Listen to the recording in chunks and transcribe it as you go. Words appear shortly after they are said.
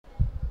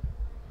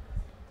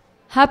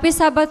Happy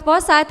Sabbath po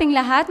sa ating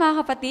lahat,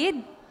 mga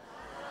kapatid.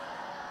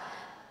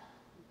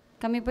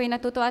 Kami po ay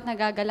natutuwa at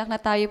nagagalak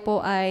na tayo po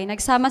ay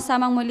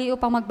nagsama-samang muli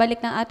upang magbalik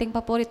ng ating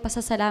papurit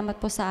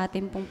pasasalamat po sa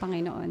ating pong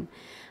Panginoon.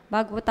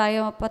 Bago po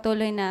tayo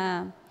magpatuloy,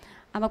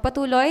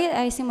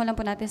 ay simulan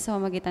po natin sa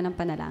mamagitan ng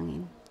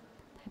panalangin.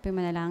 Tayo po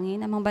manalangin.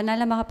 Amang banal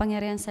na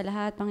makapangyarihan sa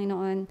lahat,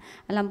 Panginoon,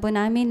 alam po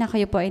namin na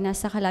kayo po ay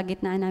nasa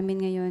kalagitnaan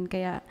namin ngayon,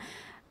 kaya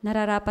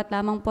nararapat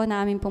lamang po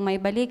na amin pong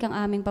maibalik ang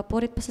aming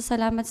papurit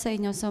pasasalamat sa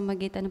inyo sa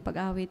magitan ng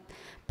pag-awit,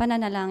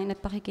 pananalangin at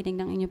pakikinig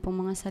ng inyong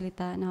pong mga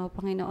salita. Na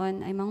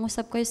Panginoon ay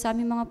mangusap kayo sa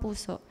aming mga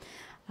puso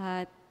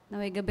at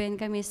naway gabayan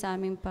kami sa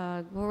aming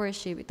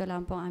pag-worship. Ito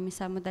lang po ang aming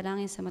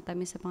samadalangin sa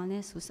matamis sa Panginoon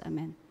Jesus.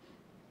 Amen.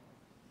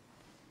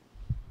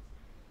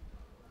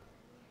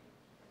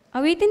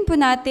 Awitin po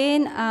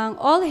natin ang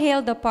All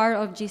Hail the Power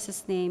of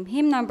Jesus' Name,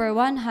 hymn number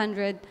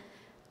 127,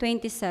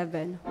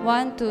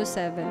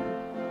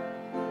 127.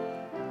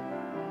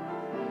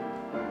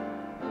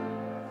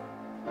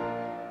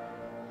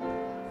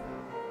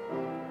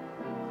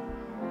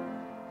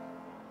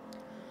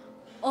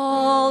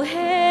 All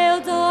hail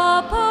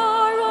the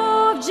power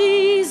of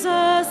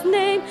Jesus'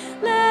 name,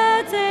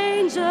 let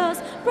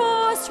angels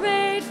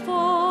prostrate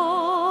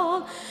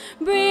fall.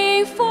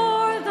 Bring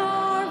forth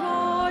the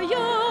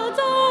royal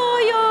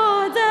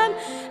diadem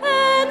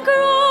and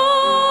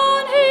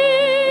crown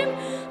him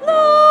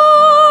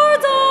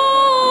Lord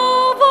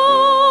of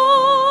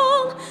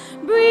all.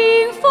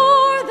 Bring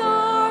forth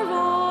the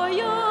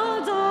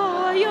royal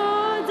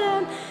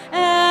diadem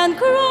and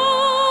crown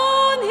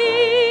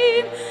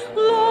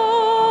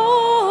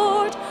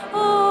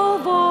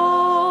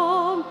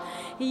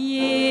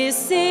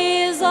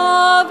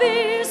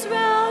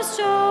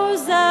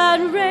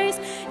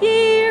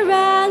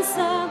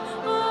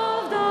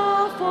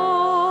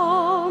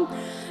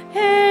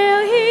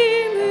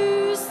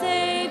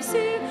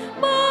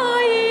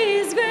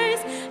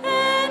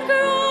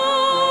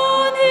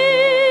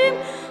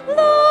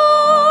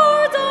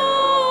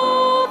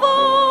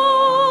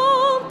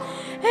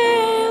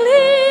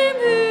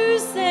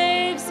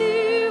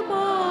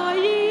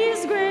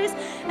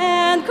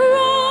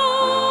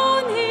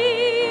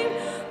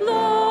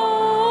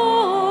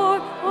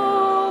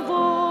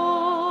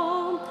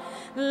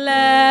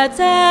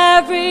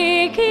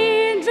every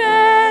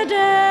kindred,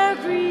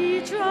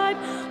 every tribe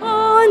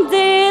on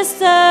this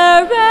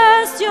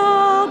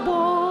celestial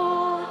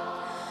board,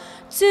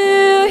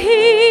 to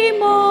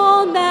him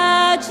all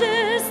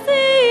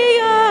majesty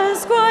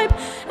ascribe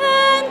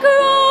and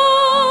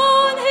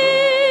crown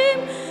him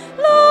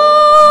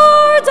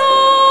Lord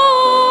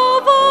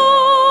of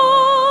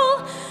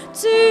all.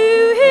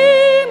 To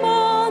him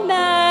all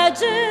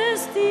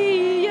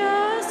majesty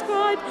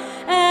ascribe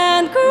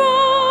and crown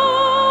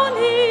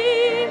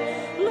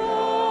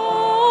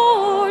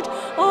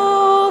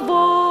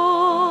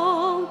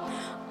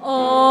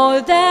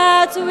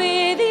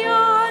with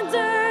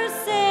yonder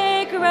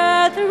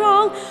sacred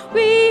throng,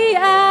 we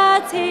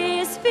at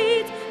his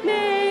feet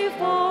may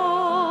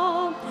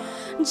fall,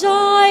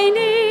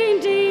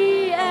 joining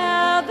the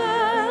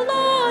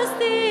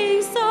everlasting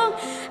song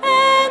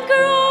and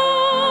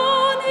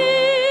crown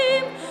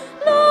him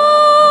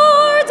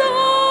Lord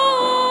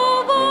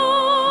of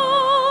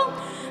all,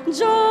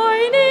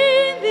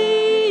 joining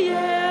the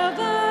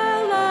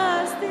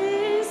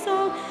everlasting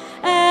song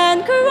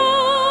and crown.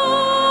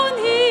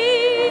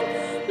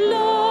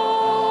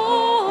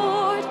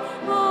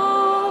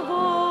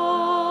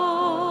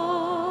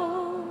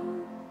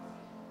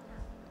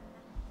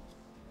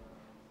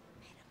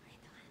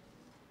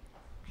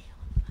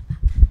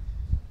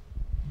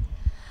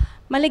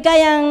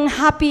 Maligayang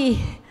happy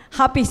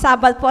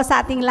Sabbath po sa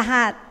ating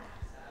lahat.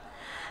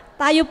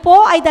 Tayo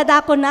po ay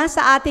dadako na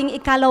sa ating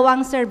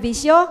ikalawang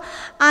serbisyo.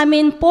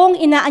 Amin pong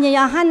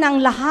inaanyayahan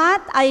ng lahat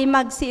ay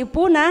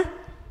magsiipuna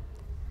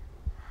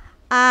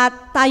at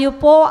tayo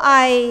po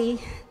ay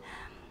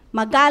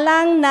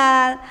magalang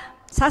na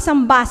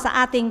sasamba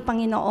sa ating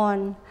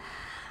Panginoon.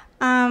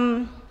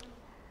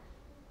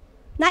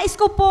 Nais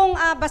ko pong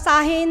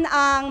basahin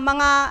ang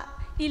mga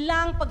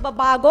ilang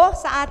pagbabago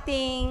sa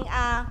ating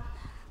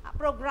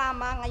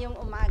programa ngayong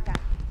umaga.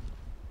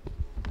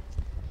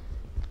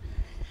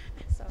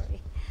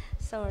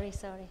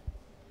 Sorry.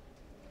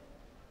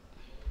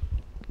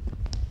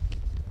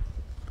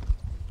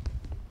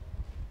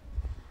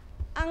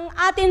 Ang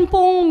atin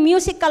pong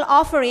musical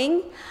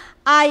offering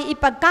ay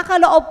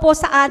ipagkakaloob po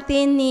sa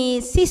atin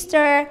ni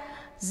Sister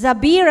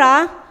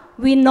Zabira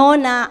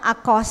Winona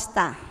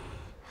Acosta.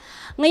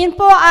 Ngayon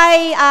po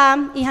ay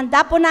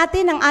ihanda po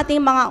natin ang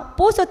ating mga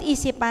puso't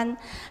isipan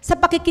sa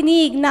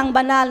pakikinig ng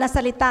banal na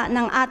salita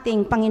ng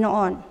ating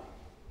Panginoon.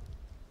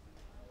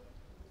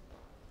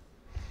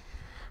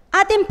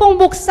 Atin pong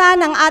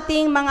buksan ang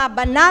ating mga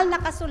banal na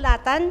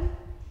kasulatan.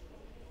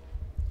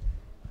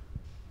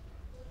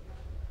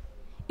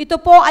 Ito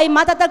po ay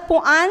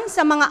matatagpuan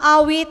sa mga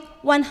awit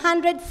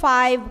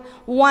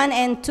 105, 1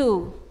 and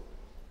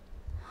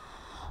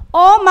 2.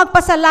 O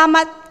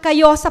magpasalamat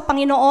kayo sa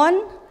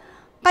Panginoon,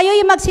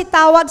 kayo'y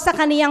magsitawag sa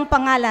kaniyang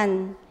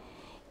pangalan.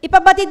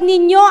 Ipabatid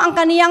ninyo ang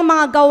kaniyang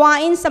mga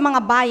gawain sa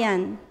mga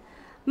bayan.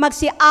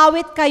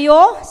 Magsiawit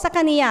kayo sa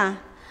kaniya.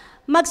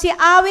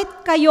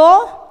 Magsiawit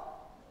kayo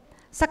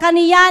sa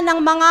kaniya ng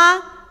mga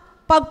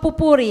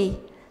pagpupuri.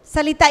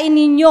 Salitain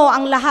ninyo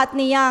ang lahat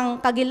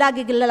niyang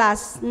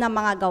kagilagilalas na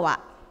mga gawa.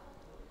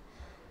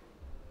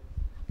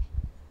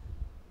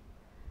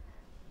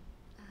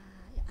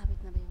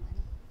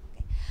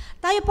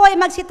 Tayo po ay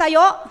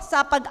magsitayo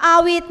sa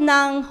pag-awit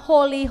ng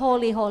Holy,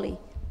 Holy, Holy.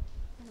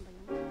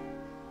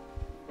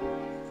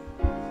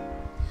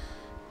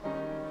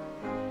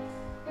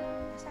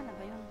 Sana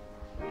ba yun?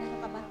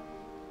 Ano ka ba?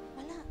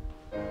 Wala.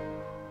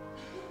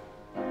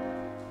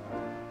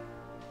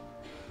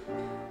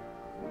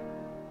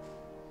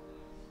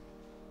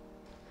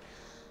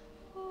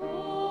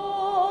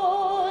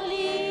 Holy,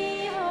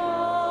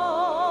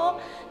 holy,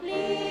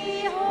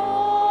 holy.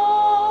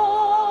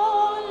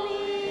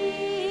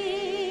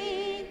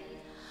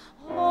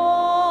 Holy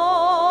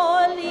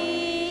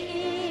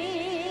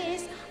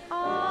is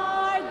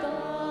our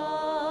God.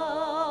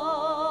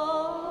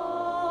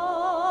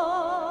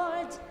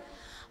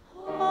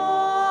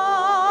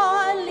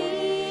 Holy,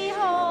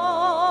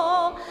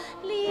 holy,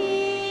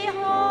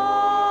 holy.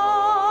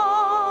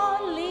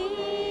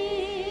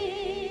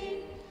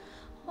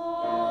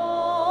 Holy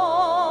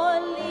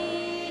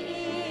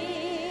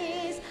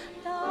is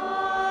the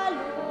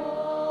Lord.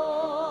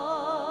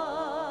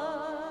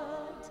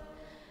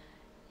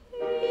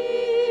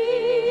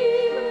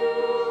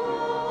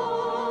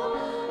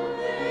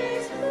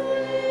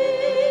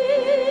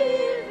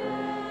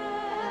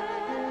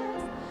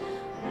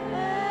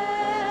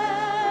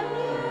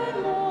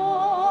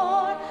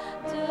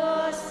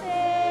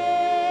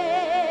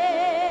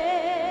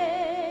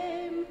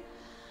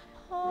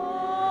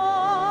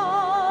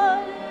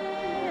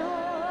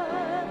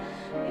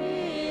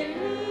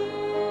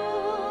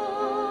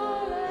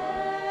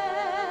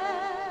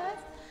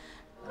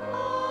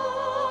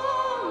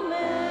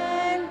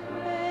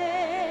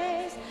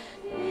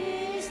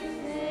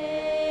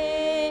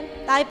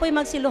 Tayo po'y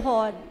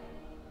magsiluhod.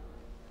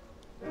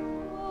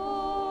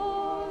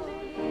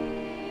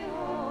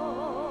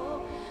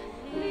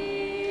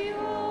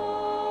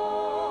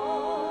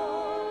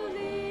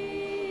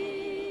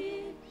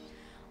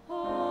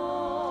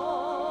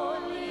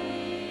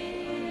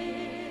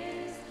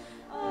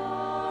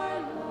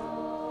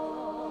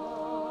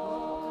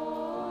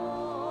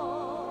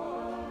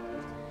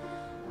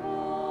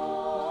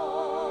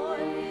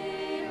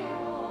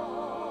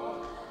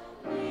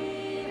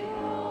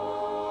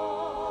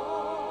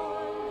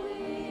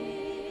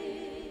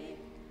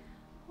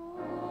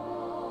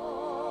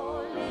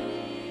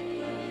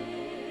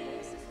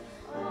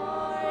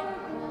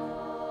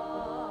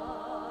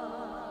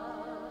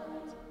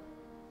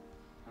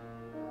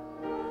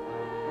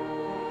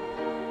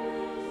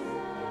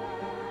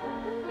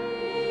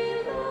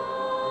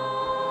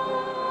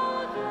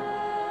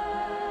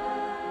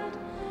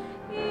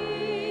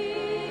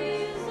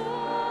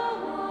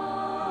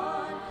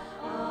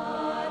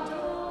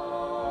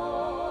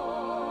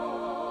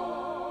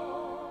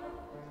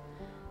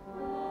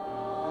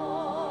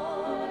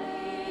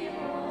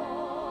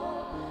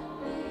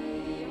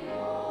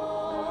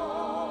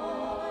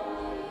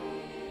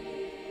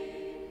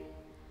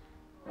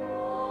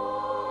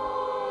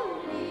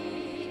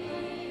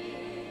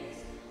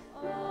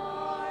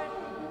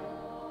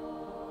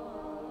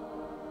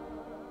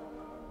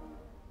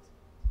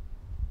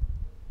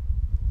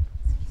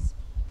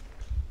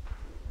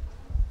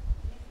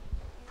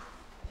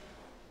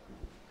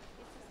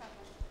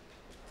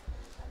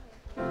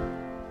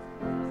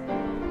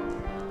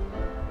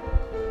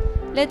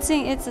 Let's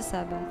sing It's a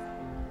Sabbath.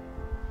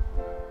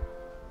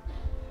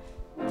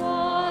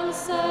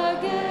 Once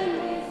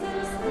again, it's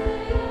a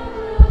day of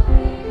the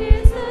week.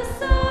 It's the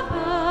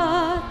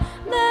Sabbath,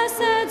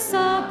 blessed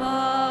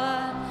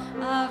Sabbath.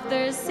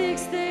 After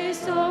 6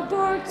 days of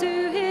work, to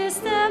His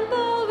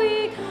temple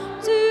we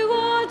to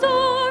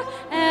adore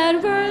and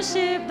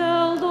worship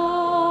the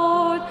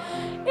Lord.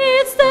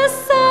 It's the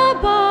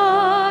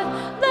Sabbath,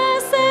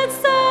 blessed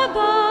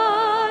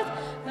Sabbath.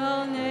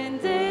 On and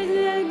days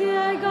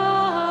like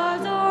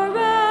God or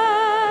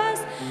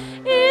rest.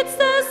 It's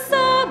the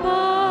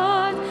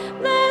Sabbath,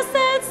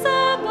 blessed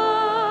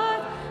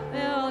Sabbath.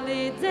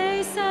 Holy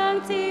day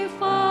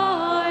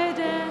sanctified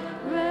and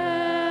rest.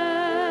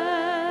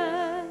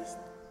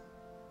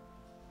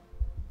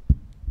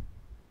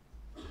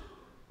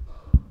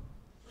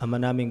 Ama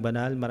naming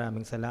banal,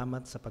 maraming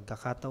salamat sa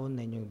pagkakataon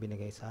na inyong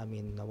binigay sa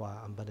amin.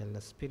 Nawa ang banal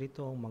na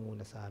Espiritu ang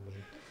manguna sa amin.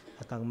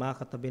 At ang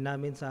makatabi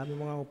namin sa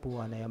aming mga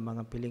upuan ay ang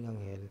mga piling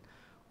anghel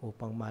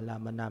upang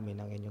malaman namin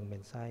ang inyong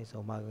mensahe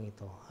sa umagang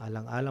ito.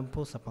 Alang-alang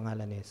po sa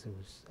pangalan ni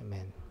Jesus.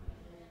 Amen.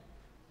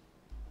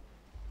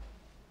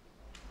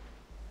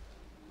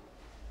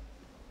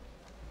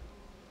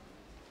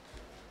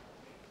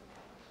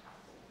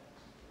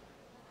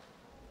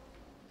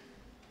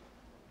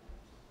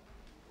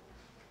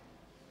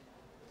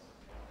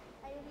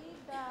 I read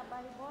the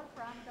Bible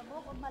from the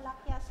book of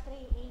Malachias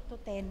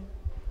 3:8-10.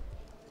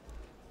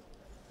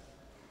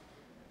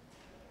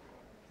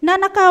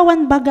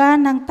 Ninanakawan baga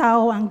ng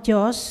tao ang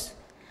Diyos?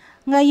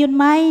 Ngayon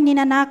may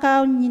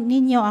ninanakaw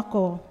ninyo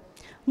ako.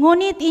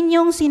 Ngunit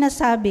inyong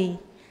sinasabi,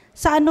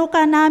 sa ano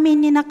ka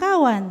namin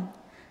ninakawan?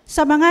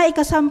 Sa mga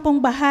ikasampung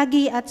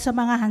bahagi at sa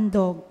mga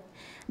handog.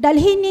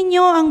 Dalhin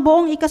ninyo ang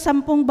buong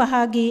ikasampung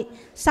bahagi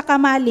sa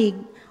kamalig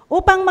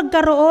upang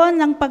magkaroon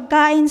ng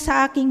pagkain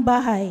sa aking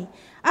bahay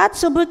at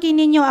subukin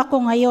ninyo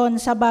ako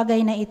ngayon sa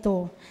bagay na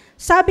ito.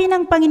 Sabi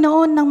ng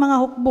Panginoon ng mga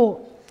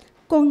hukbo,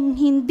 kung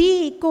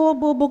hindi ko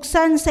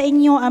bubuksan sa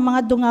inyo ang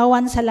mga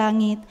dungawan sa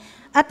langit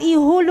at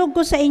ihulog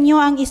ko sa inyo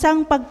ang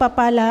isang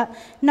pagpapala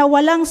na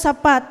walang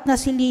sapat na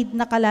silid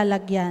na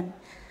kalalagyan.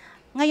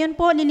 Ngayon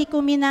po,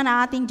 lilikumin na ng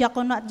ating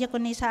diakono at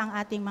diakonisa ang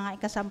ating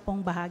mga ikasampung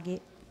bahagi.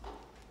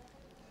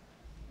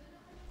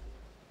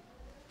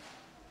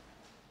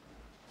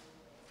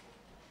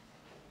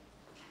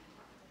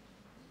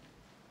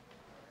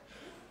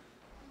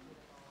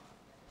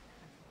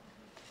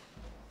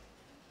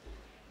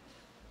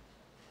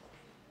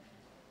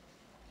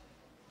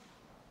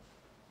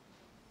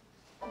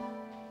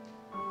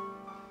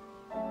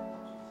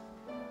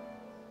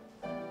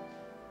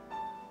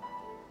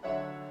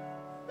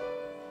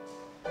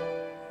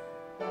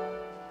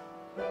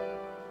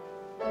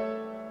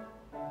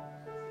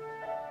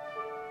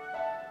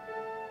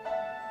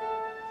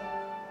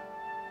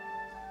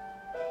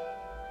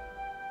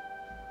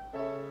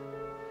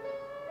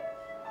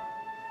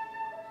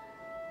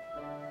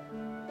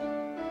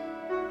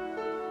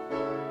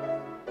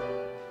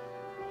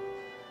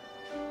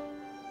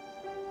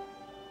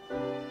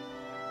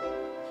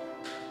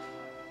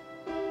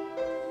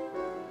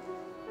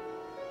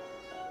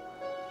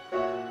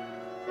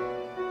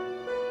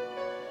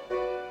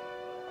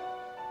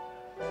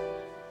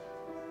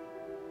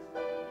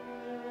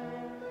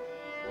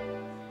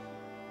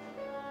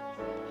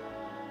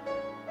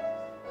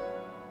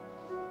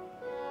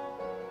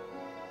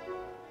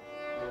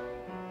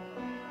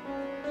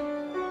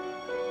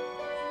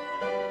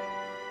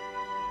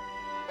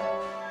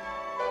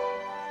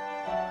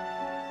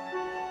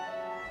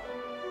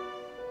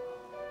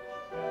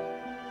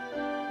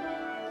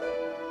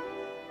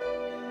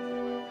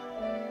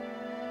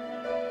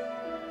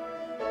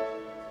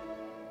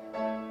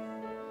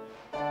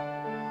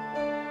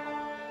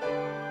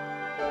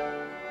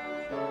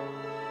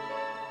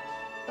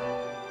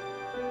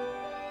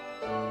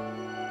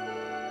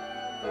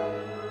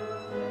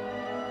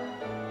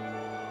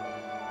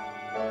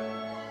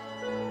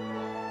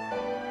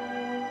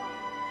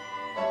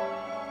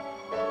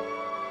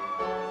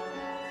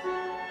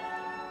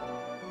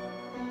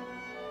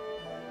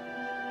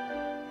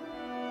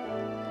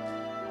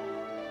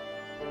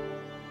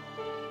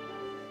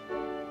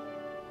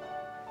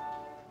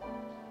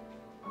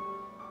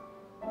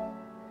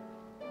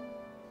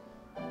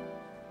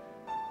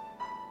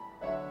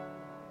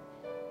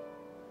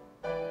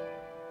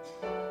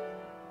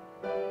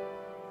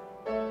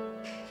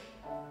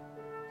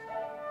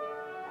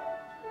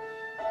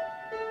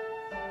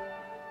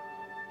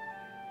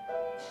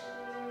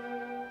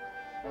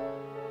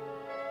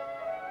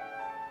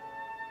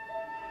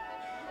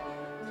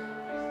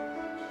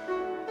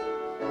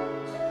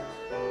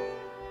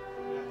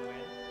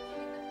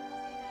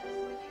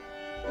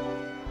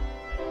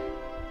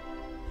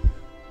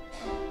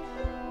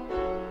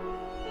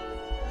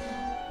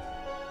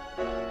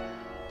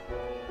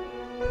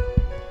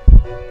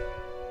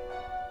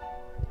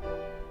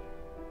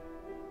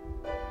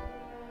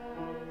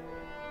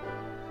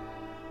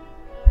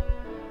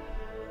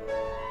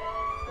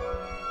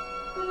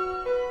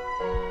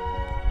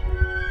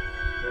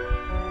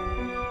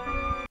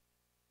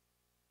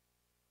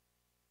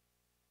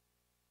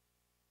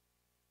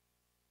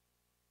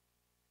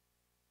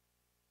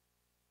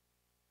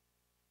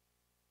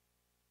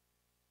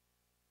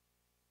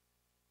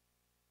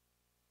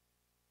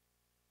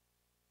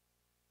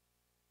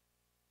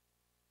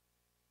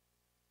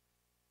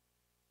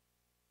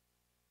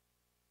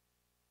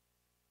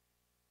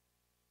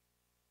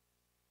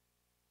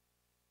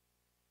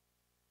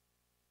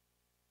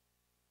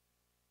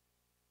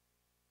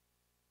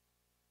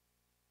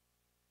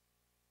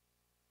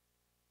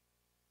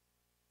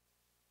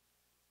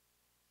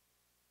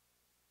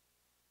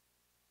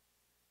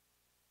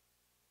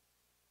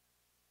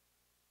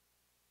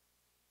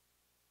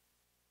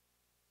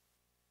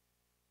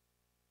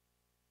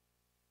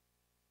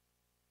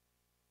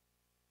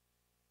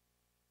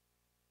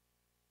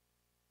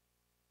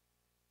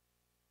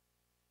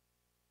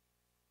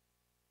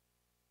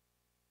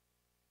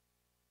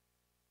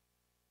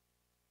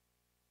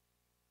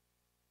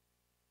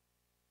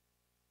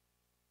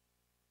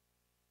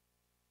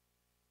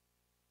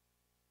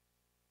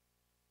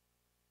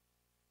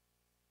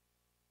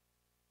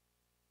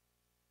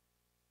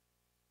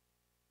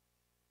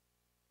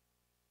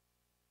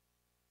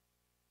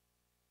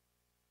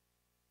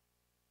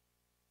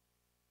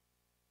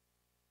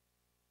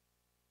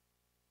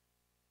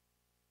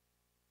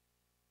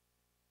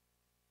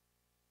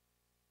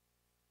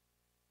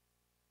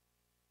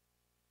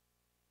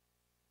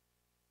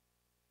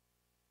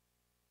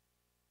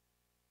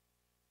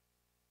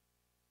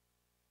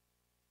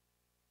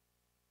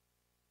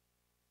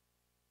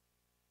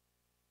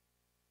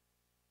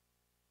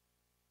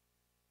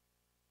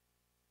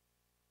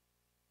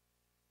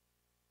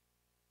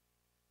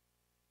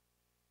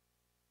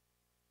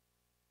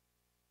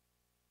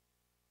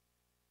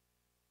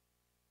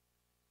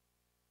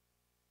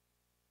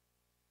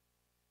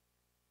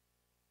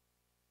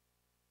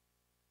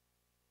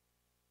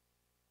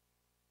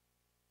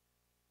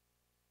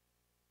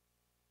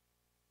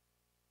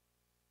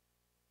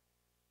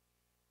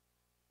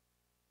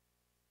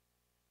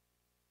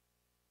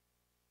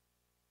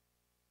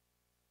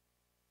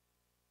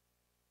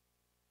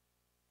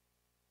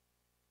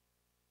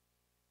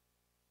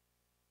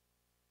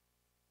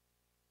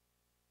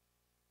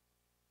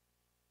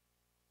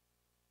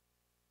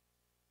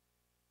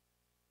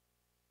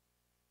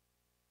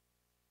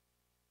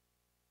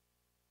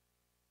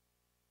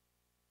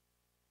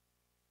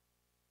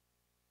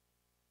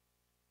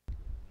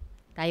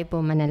 Tayo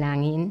po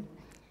manalangin.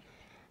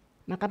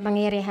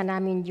 Makapangyarihan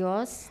namin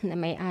Diyos na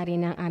may-ari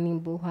ng aming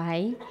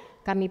buhay,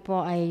 kami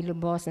po ay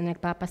lubos na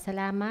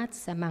nagpapasalamat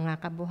sa mga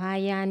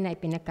kabuhayan na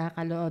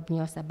ipinagkakaloob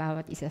niyo sa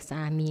bawat isa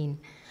sa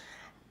amin.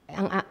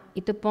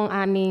 Ito pong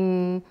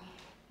aming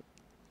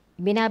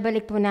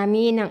binabalik po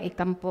namin ang 10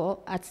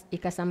 at 10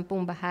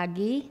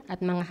 bahagi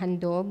at mga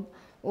handog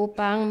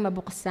upang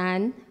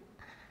mabuksan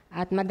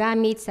at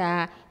magamit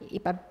sa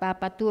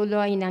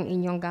ipagpapatuloy ng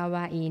inyong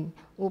gawain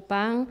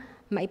upang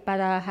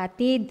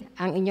maipahatid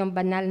ang inyong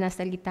banal na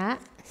salita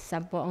sa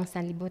buong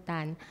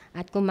sanlibutan.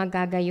 At kung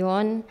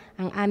magagayon,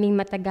 ang aming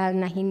matagal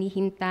na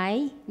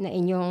hinihintay na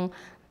inyong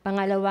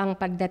pangalawang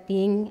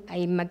pagdating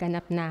ay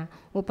maganap na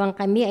upang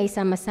kami ay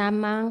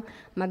sama-samang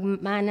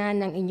magmana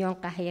ng inyong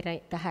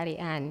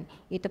kaharian.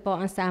 Ito po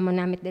ang samo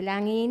namin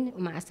dalangin.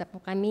 Umaasa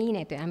po kami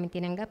na ito ay aming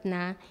tinanggap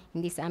na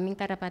hindi sa aming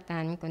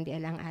karapatan kundi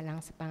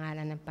alang-alang sa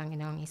pangalan ng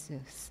Panginoong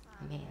Hesus.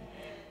 Amen.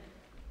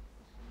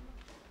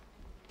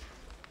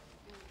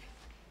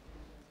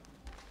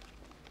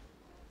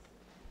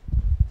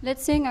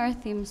 Let's sing our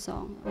theme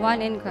song, One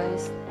in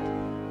Christ.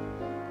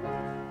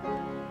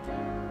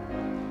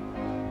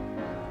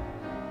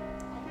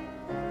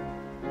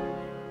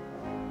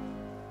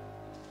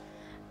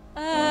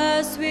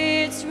 As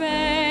sweet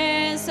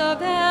strains of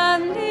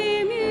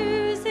heavenly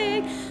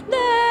music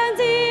blend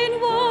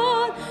in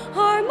one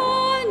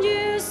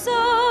harmonious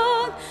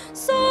song,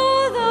 so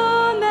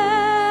the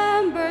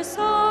members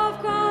of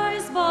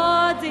Christ's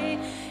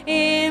body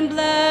in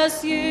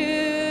blessed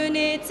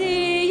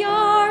unity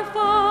are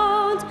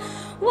found,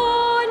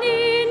 one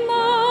in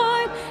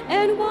mind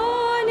and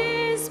one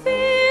in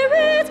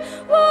spirit,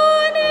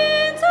 one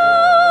in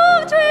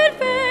doctrine,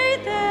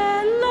 faith,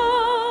 and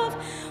love,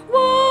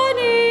 one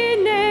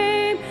in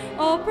name,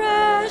 oh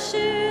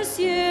precious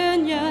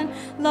union,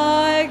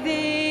 like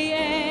the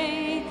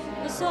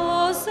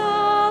angels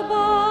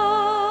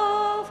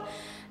above,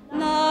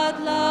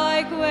 not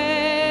like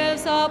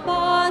waves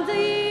upon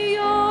the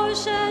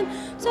ocean,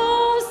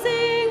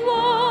 tossing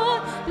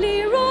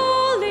wildly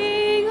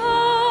rolling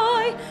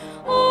high,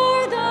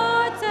 or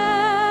the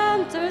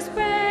tempter's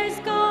praise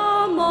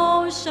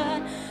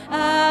commotion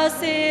as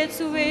it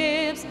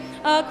sweeps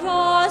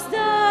across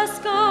the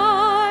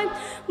sky,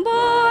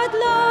 but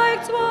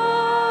like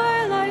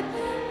twilight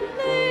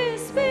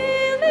bliss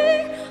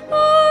filling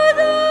o'er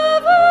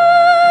the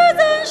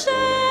verdant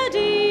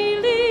shady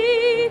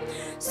lea,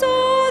 so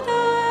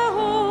the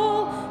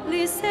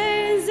holy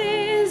saints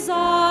in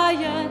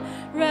Zion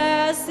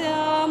rest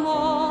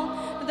among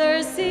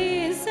their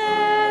sins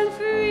and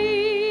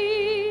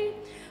free.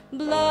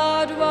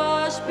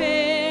 Blood-washed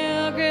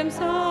pilgrims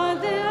on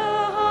the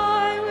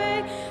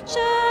highway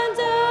chant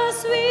a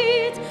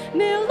sweet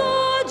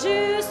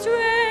melodious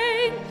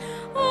strain,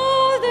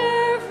 oh,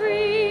 their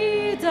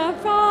freedom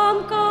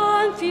from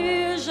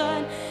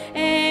confusion.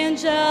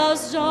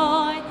 Angels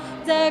join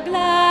the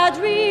glad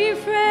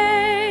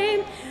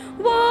refrain,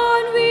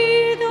 one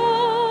with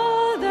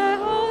all the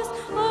host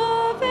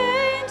of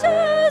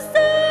angels,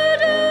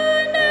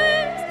 their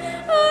names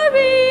are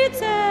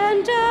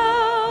written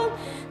down.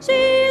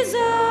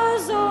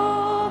 Jesus,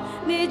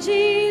 only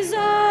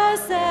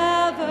Jesus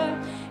ever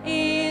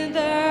in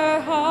their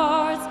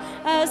hearts,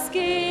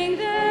 asking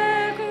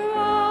their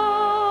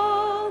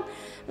crown.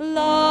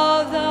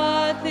 Love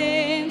the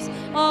themes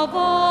of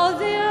all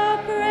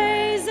their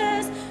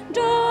praises,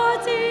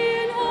 dwelt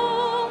in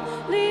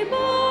holy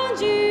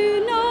bond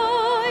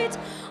unite,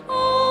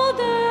 all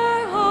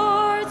their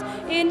hearts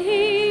in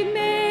Him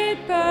made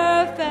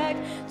perfect,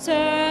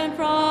 turn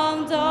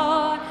from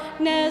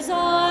darkness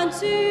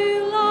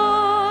unto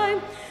light.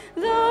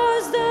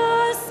 Thus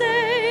the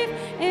saved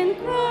in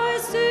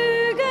Christ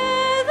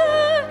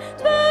together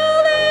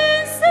dwell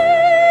in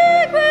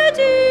sacred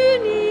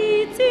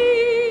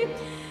unity,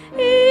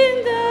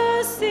 in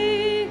the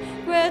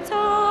secret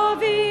of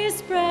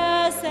His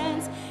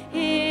presence,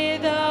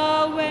 hear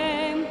the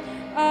way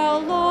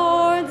our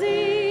Lord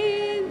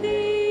in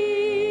thee.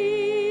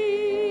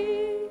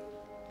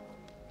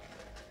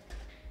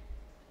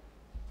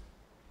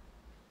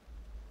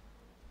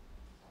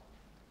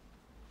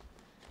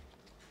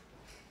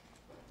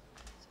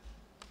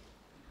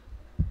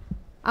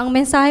 Ang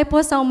mensahe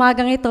po sa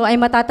umagang ito ay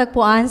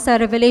matatagpuan sa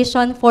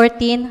Revelation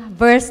 14,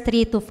 verse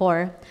 3 to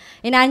 4.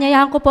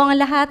 Inaanyayahan ko po ang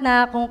lahat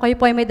na kung kayo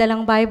po ay may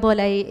dalang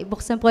Bible, ay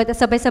buksan po at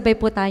sabay-sabay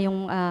po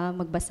tayong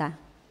magbasa.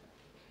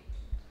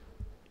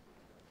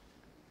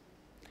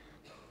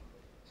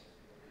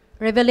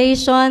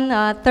 Revelation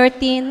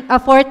 14,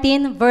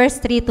 verse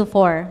 3 to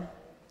 4.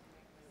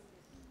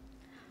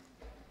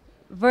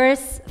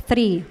 Verse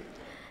 3.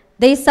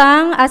 They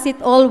sang as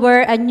it all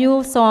were a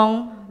new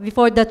song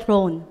before the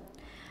throne,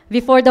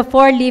 before the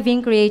 4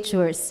 living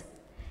creatures.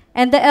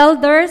 And the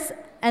elders,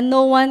 and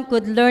no one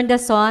could learn the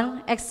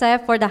song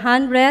except for the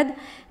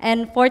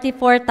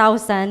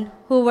 144,000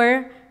 who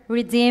were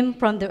redeemed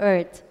from the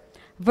earth.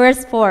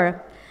 Verse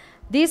 4.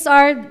 These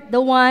are the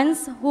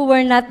ones who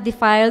were not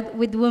defiled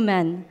with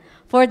women,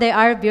 for they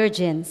are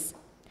virgins.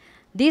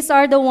 These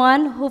are the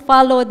ones who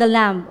follow the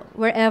Lamb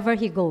wherever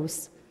he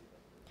goes.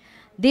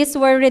 These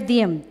were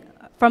redeemed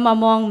from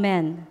among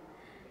men,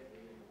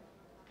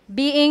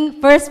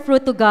 being first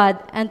fruit to God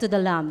and to the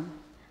Lamb.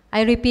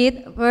 I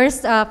repeat,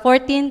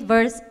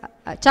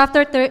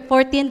 chapter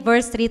 14,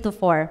 verse 3 to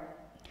 4.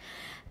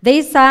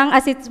 They sang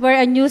as it were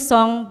a new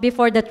song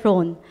before the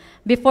throne,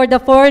 before the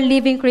four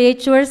living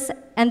creatures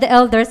and the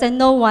elders, and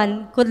no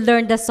one could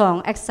learn the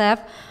song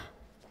except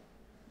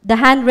the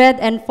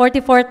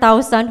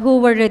 144,000 who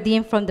were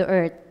redeemed from the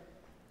earth.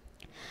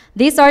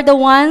 These are the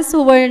ones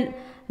who were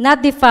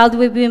not defiled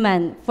with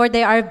women, for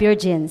they are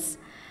virgins.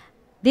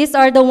 These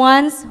are the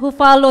ones who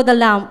follow the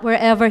Lamb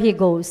wherever he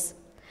goes.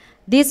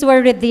 These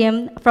were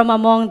redeemed from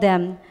among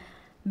them,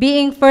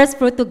 being first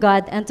fruit to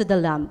God and to the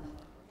Lamb.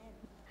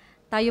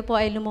 Tayo po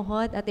ay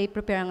lumuhod at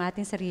i-prepare ang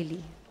ating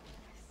sarili.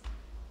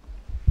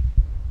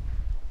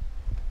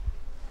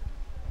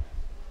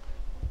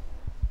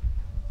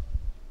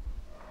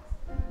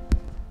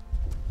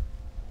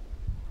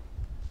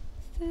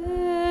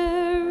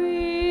 There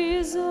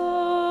is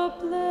a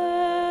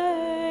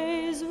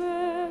place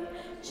where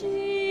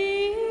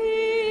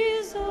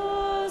Jesus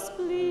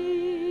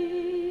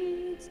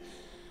bleeds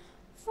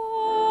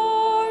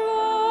for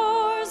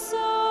our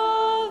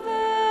salvation.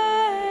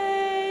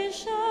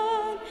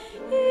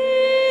 He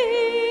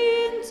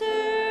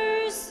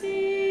intercedes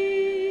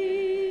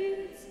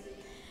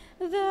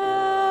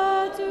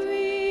that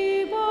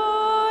we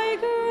by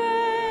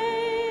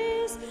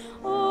grace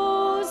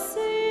all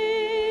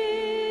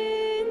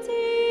sin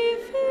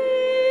defeat.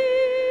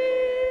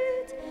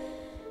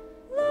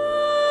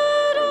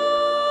 Let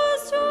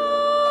us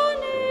draw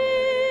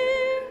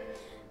near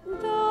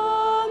the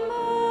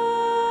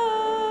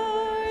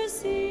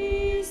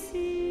mercy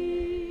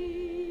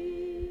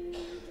seat.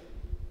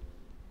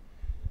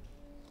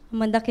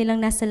 Mandakilang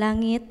nasa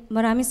langit,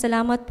 maraming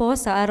salamat po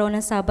sa araw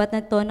ng Sabat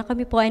na ito na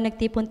kami po ay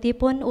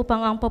nagtipon-tipon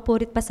upang ang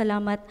papurit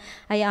pasalamat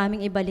ay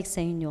aming ibalik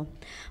sa inyo.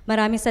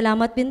 Maraming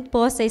salamat din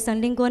po sa isang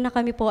linggo na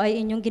kami po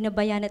ay inyong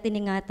ginabayan at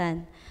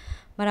iningatan.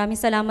 Maraming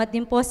salamat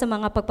din po sa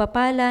mga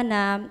pagpapala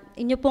na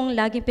inyo pong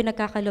laging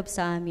pinagkakalob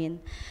sa amin.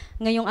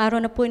 Ngayong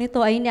araw na po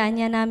nito ay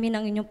inianya namin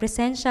ang inyong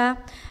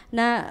presensya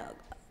na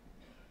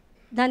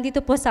nandito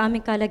po sa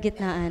aming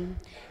kalagitnaan.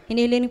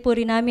 Hiniling po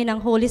rin namin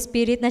ang Holy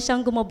Spirit na siyang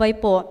gumabay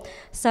po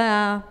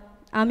sa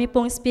aming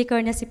pong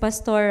speaker na si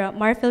Pastor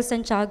Marfil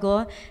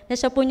Santiago, na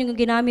siya po yung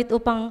ginamit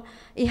upang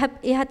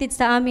ihatid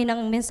sa amin ang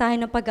mensahe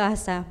ng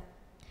pag-asa.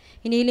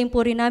 Hiniling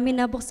po rin namin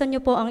na buksan niyo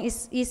po ang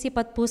isip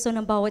at puso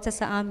ng bawat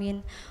isa sa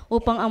amin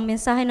upang ang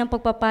mensahe ng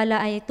pagpapala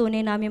ay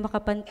tunay namin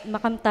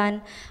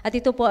makamtan at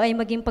ito po ay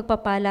maging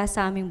pagpapala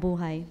sa aming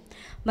buhay.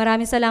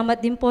 Maraming salamat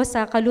din po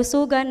sa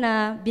kalusugan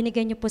na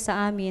binigay niyo po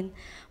sa amin.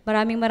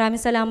 Maraming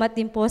salamat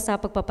din po sa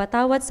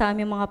pagpapatawad sa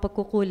aming mga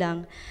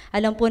pagkukulang.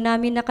 Alam po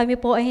namin na kami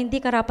po ay hindi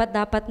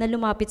karapat-dapat na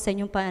lumapit sa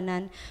inyong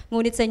paanan,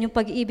 ngunit sa inyong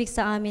pag-ibig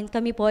sa amin,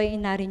 kami po ay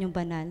inarin yung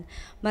banal.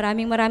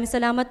 Maraming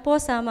salamat po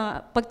sa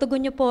mga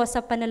pagtugon niyo po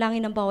sa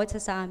panalangin ng bawat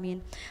isa sa amin.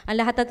 Ang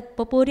lahat at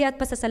papuri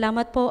at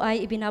pasasalamat po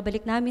ay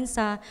ibinabalik namin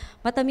sa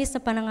matamis na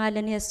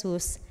panangalan ni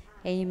Jesus.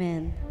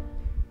 Amen.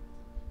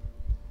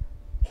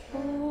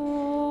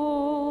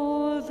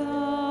 Oh,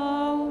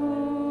 thou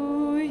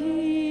who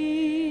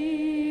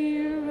hearest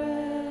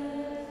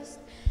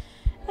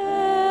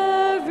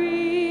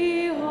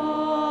every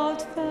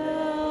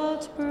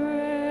heartfelt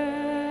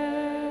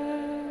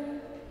prayer,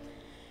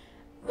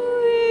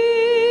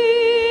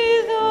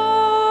 with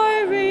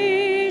thy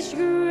rich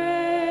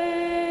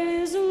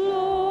grace,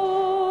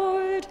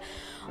 Lord,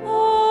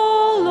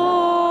 all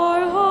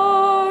our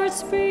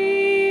hearts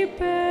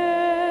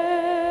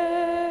prepare.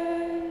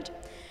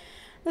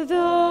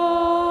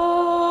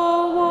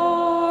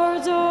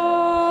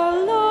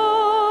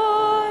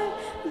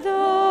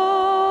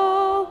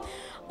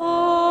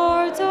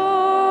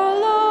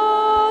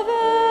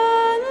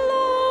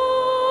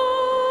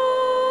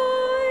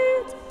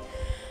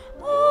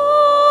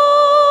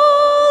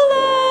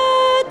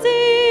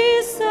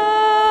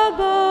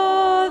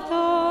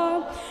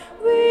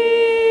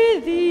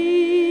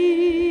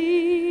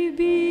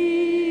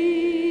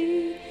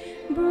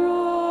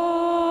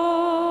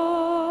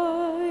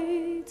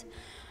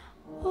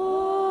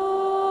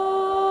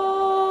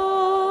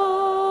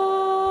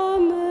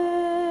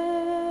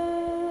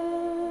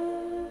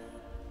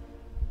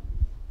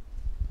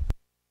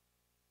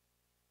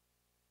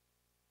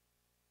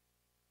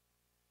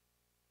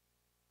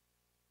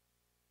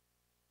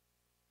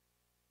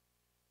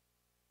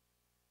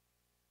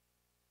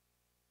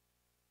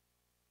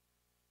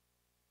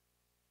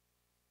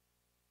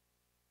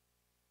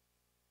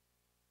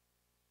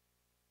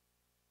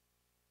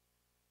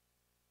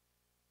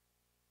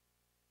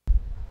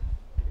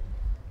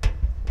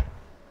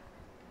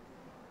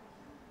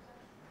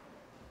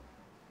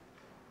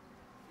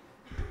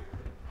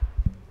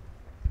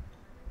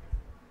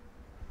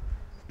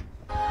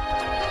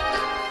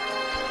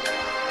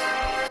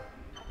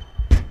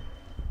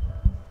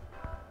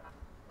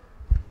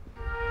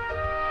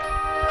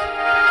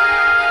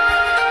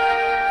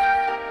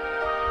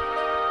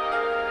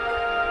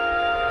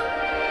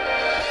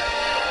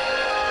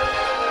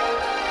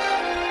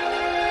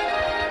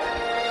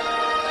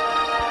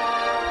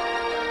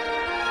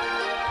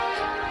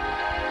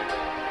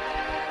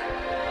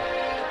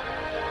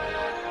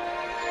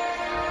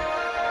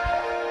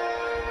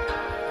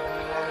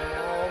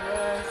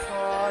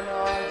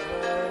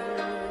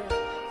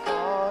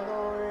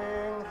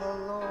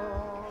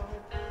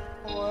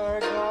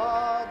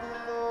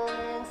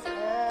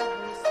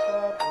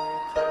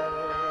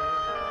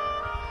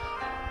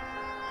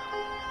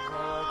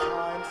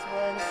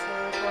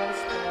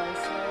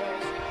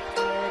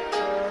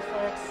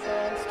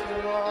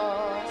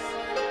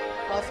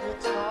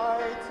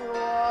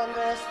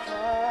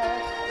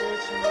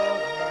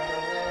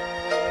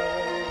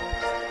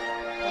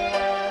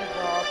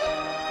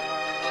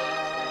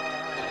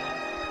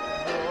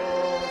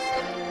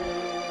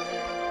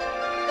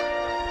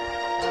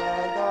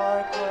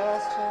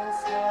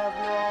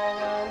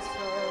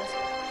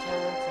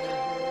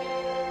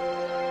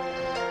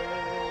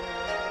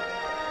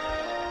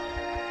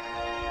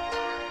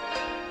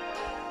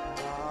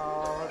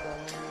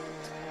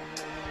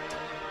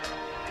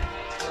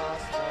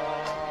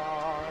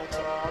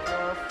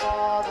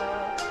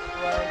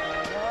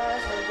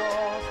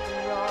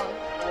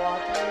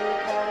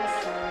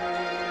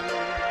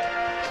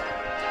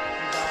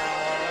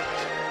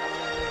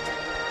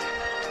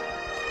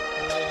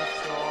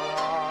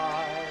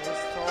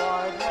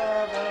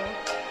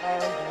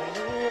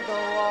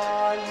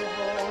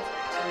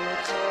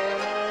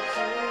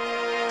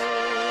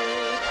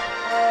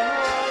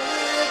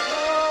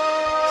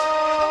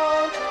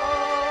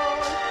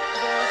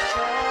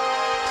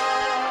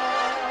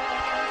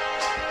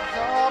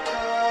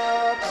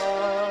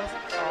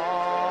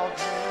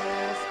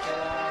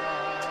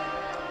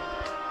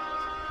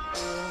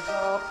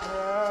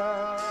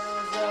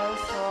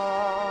 presence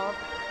of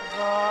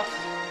the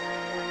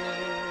King.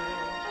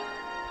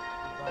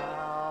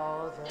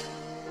 Bow the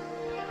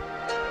knee.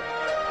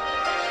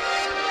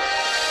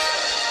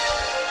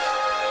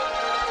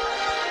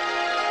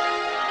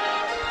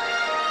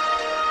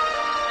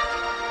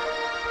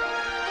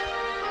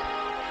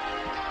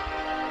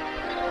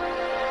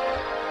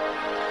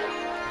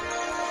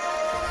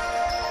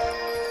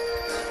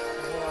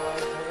 The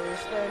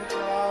basement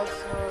clouds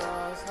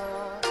surround us,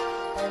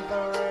 and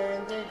the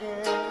rain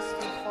begins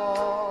to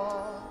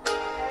fall.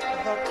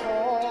 The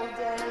cold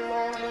and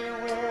lonely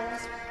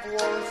winds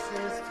won't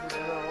cease to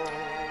blow.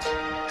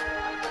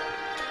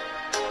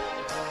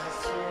 There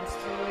seems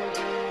to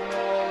be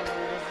no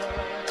reason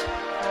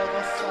for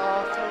the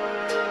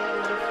suffering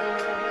we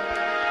feel.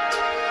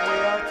 We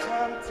are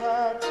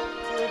tempted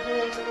to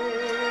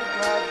believe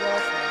God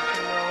does not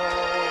know.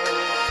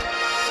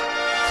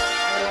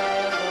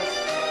 Let us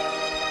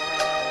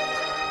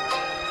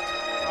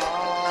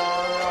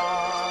arise.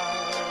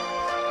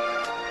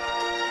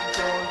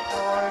 Don't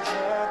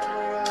forget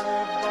we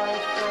live by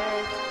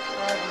faith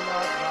and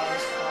not by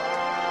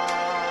sight.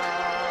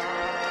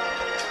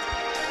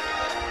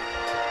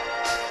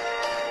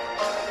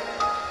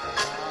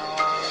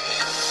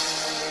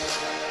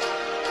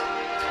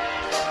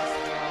 Trust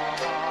the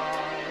heart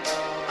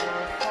of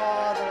your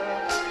Father,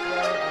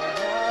 where the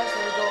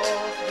answer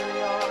goes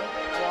beyond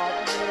what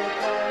we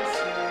can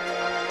see.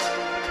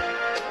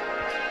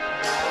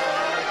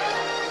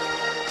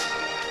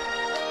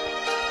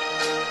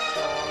 Lift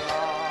your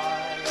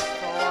eyes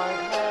toward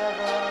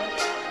heaven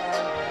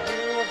and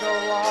believe the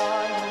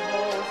one who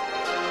holds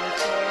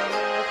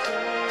eternity.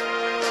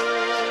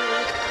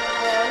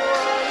 And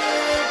when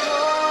you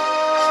go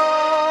home,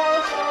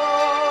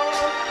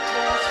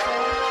 just the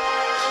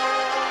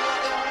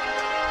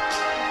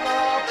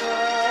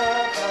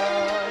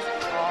purpose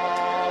of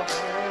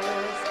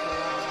His plan.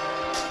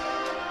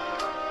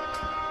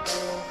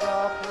 In the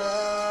presence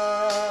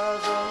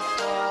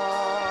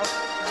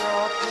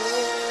of the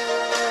King.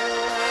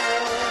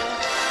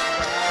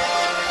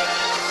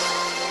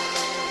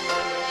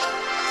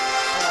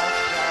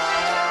 Trust the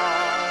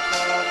heart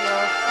of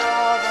your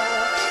Father,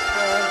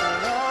 where the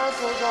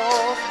answer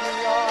goes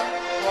beyond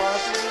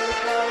what you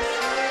can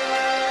see.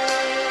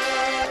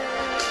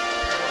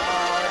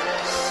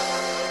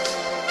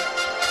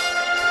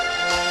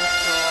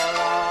 Lift your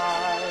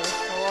eyes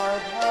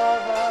toward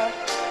heaven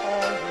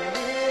and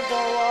believe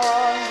the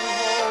one who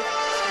holds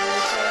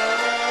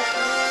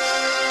eternity.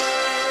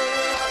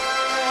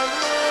 And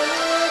when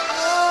you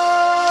come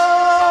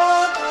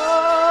home, the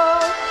purpose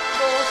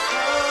of His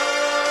plan.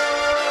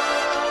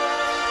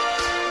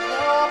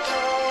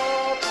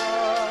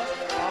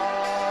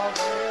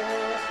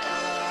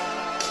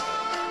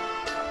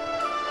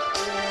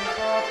 In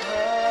the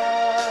presence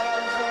of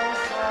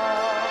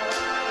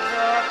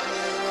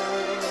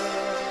the King.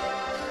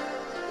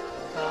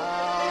 Bow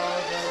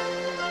the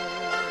knee.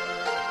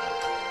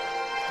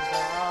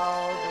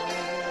 Bow the knee. Bow the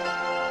knee.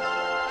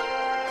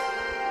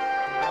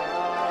 Bow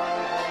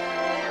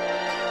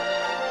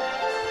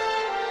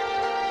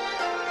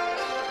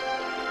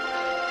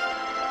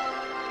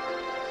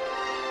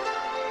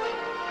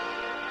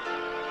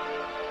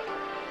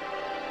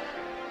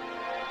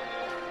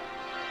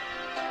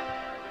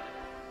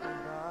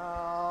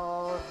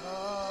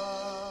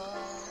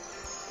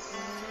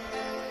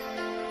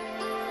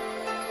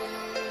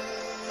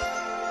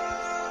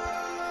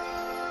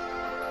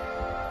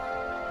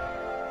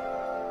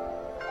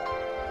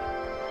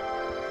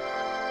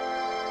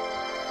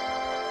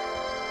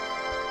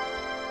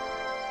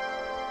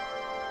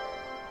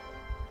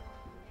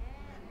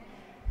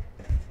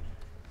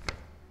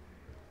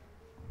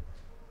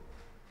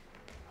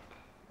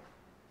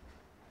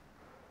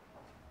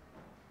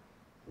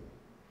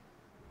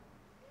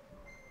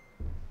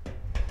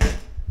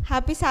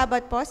Happy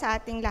Sabbath po sa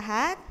ating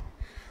lahat.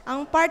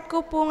 Ang part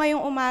ko po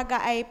ngayong umaga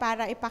ay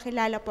para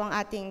ipakilala po ang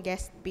ating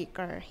guest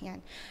speaker.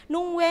 Yan.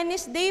 Nung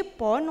Wednesday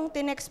po, nung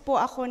tinext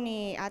po ako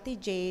ni Ate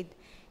Jade,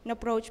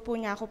 in-approach po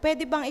niya ako,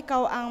 pwede bang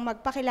ikaw ang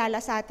magpakilala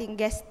sa ating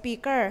guest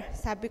speaker?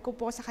 Sabi ko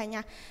po sa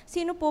kanya,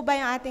 sino po ba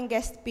yung ating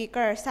guest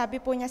speaker? Sabi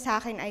po niya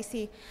sa akin ay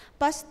si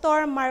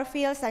Pastor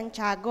Marfil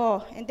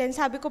Santiago. And then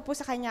sabi ko po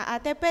sa kanya,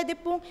 ate, pwede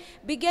pong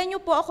bigyan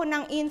niyo po ako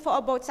ng info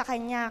about sa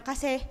kanya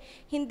kasi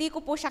hindi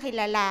ko po siya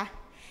kilala.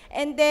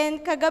 And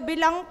then, kagabi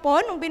lang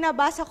po, nung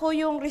binabasa ko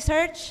yung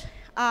research,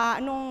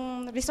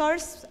 nung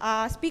resource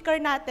speaker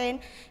natin,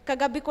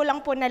 kagabi ko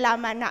lang po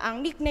nalaman na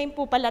ang nickname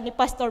po pala ni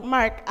Pastor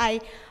Mark ay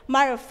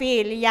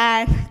Marfil.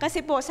 Yan.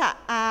 Kasi po sa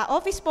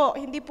office po,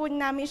 hindi po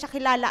namin siya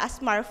kilala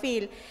as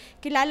Marfil.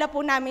 Kilala po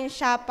namin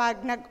siya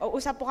pag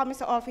nag-uusap po kami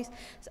sa office.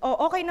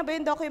 O, okay na ba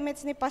yung documents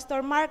ni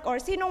Pastor Mark? Or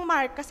sinong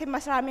Mark? Kasi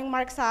mas raming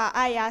Mark sa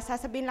AYA.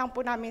 Sasabihin lang po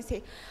namin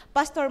si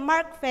Pastor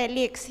Mark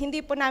Felix.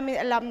 Hindi po namin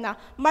alam na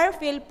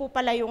Marfil po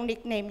pala yung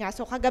nickname niya.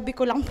 So, kagabi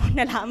ko lang po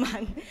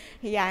nalaman.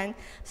 Yan.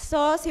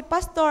 So, si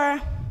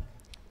Pastor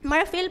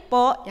Marfil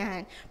po,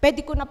 yan. Pwede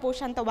ko na po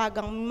siyang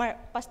tawagang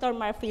Pastor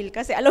Marfil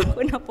kasi alam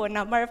ko na po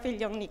na Marfil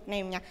yung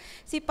nickname niya.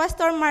 Si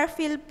Pastor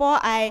Marfil po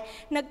ay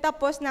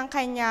nagtapos ng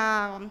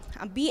kanyang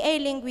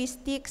BA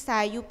Linguistics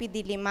sa UP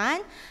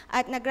Diliman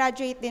at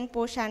nag-graduate din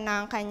po siya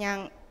ng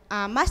kanyang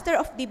Master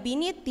of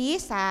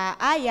Divinity sa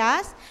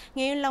AYAS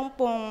ngayon lang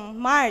pong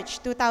March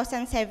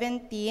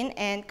 2017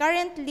 and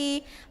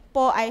currently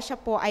po ay siya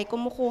po ay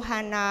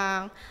kumukuha ng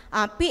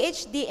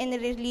PhD in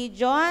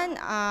Religion,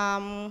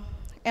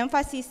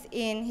 emphasis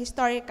in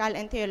historical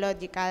and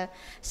theological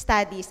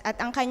studies. At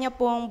ang kanya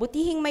pong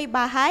butihing may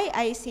bahay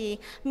ay si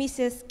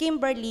Mrs.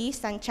 Kimberly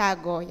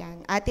Santiago.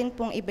 Yan. Atin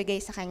pong ibigay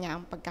sa kanya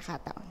ang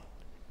pagkakataon.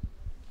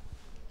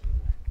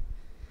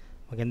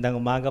 Magandang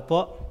umaga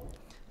po.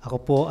 Ako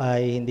po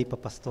ay hindi pa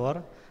pastor,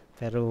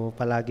 pero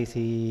palagi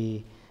si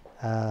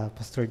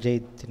Pastor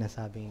Jade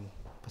sinasabing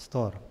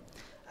pastor.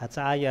 At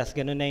sa AYAS,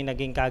 ganun na yung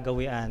naging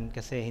kagawian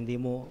kasi hindi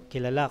mo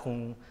kilala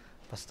kung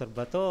pastor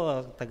ba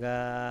to,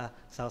 taga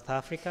South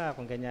Africa,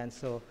 kung ganyan.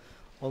 So,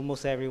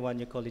 almost everyone,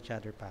 you call each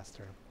other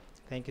pastor.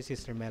 Thank you,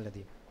 Sister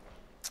Melody.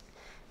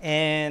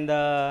 And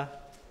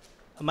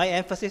my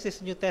emphasis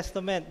is New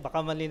Testament.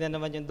 Baka mali na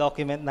naman yung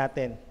document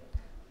natin.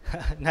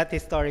 Not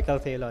historical,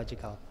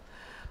 theological.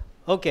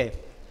 Okay.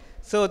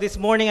 So, this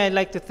morning, I'd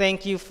like to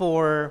thank you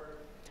for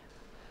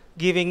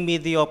giving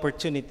me the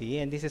opportunity.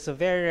 And this is a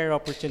very rare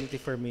opportunity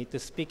for me to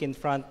speak in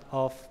front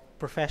of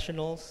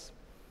professionals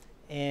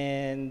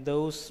and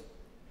those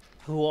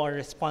who are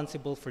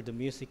responsible for the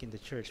music in the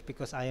church,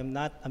 because I am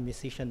not a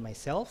musician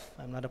myself.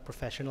 I'm not a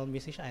professional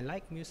musician. I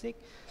like music.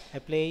 I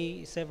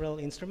play several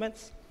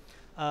instruments.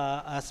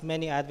 As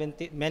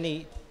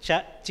many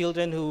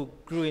children who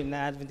grew in an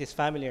Adventist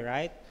family,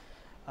 right?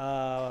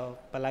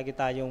 Palagi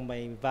tayong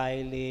may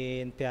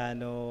violin,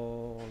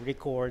 piano,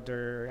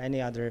 recorder,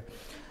 any other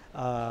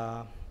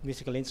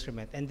musical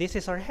instrument. And this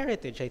is our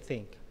heritage, I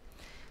think.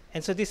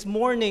 And so this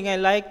morning, I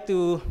like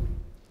to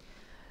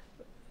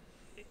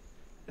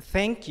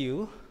thank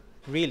you,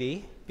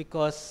 really,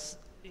 because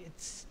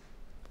it's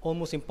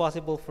almost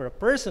impossible for a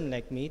person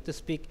like me to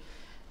speak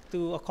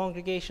to a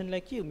congregation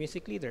like you,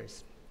 music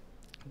leaders.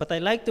 But I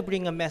like to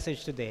bring a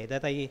message today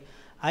that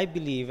I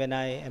believe and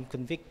I am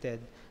convicted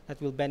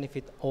that will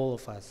benefit all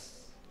of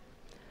us.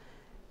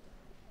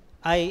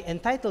 I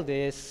entitled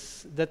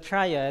this, The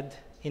Triad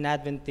in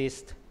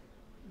Adventist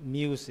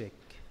Music.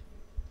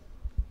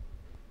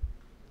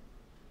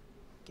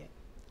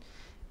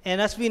 And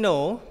as we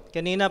know,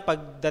 kanina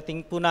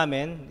pagdating po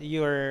namin,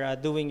 you're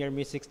doing your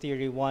Music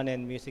Theory 1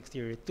 and Music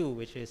Theory 2,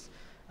 which is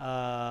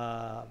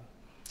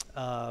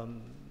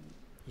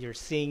you're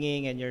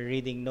singing and you're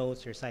reading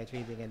notes, you're sight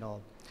reading and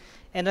all.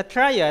 And a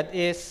triad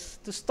is,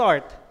 to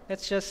start,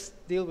 let's just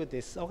deal with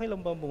this. Okay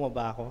lang ba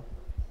bumaba ako?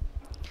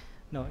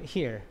 No,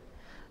 here.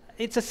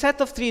 It's a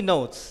set of 3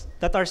 notes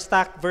that are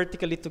stacked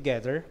vertically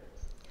together.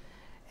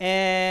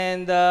 And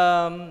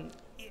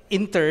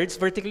in thirds,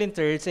 vertical in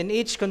thirds, and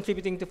each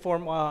contributing to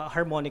form a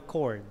harmonic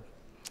chord.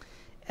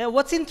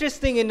 What's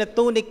interesting in a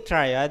tonic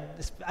triad,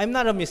 I'm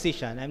not a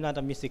musician, I'm not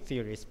a music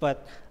theorist,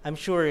 but I'm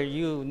sure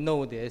you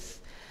know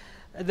this.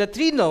 The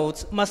 3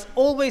 notes must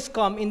always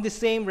come in the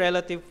same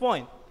relative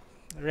point,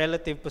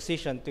 relative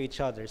position to each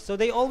other. So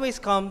they always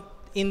come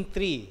in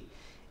 3.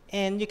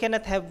 And you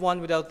cannot have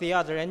one without the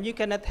other, and you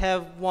cannot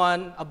have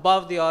one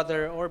above the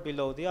other or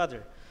below the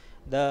other.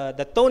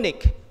 The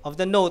tonic of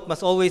the note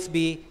must always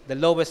be the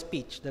lowest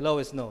pitch, the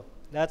lowest note.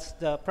 That's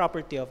the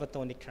property of a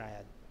tonic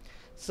triad.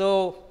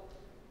 So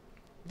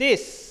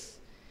this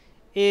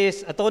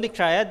is a tonic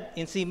triad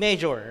in C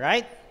major,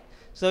 right?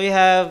 So you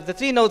have the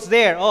 3 notes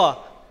there. Oh,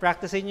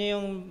 practicein nyo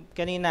yung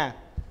kanina.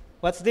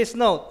 What's this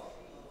note?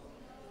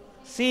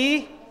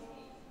 C?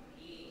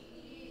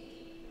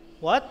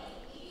 What?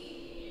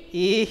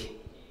 E,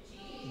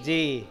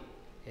 G.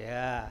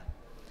 Yeah.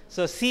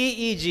 So C,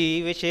 E,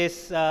 G, which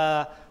is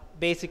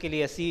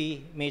basically a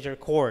C major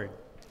chord.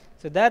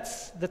 So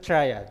that's the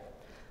triad.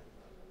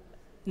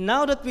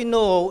 Now that we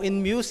know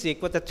in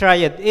music what the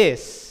triad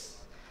is,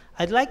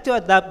 I'd like to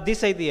adapt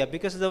this idea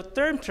because the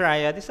term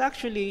triad is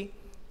actually,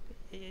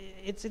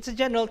 it's a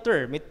general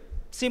term. It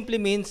simply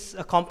means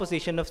a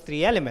composition of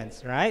 3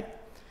 elements, right?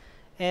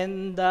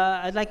 And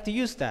I'd like to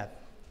use that.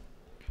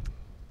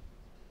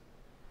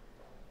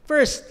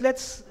 First,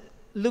 let's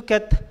look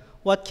at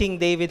what King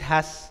David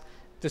has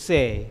to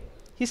say.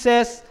 He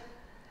says,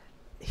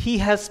 He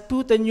has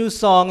put a new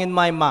song in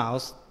my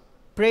mouth,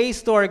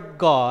 praise to our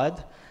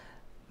God.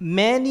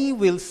 Many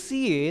will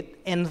see it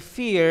and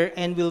fear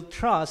and will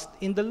trust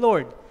in the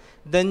Lord.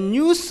 The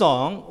new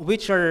song,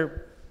 which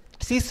our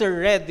sister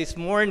read this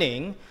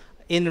morning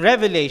in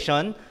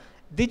Revelation,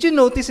 did you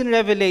notice in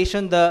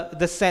Revelation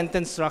the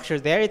sentence structure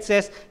there? It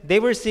says they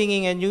were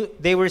singing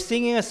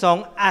a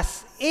song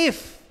as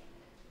if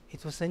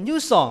it was a new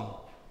song.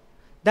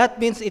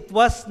 That means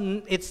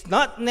it's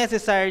not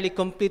necessarily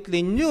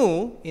completely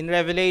new in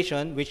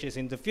Revelation, which is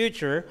in the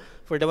future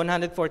for the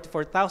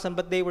 144,000,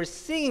 but they were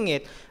singing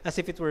it as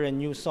if it were a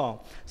new song.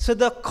 So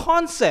the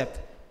concept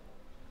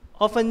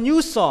of a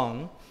new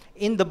song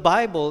in the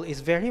Bible is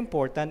very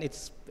important.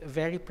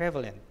 very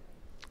prevalent,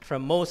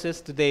 from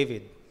Moses to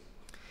David.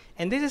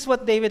 And this is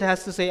what David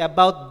has to say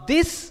about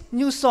this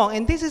new song.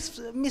 And this is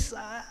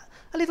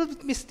a little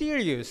bit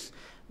mysterious,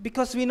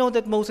 because we know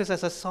that Moses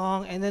has a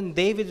song, and then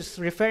David is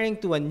referring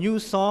to a new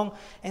song,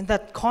 and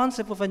that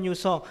concept of a new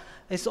song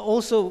is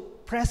also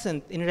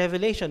present in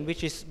Revelation,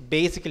 which is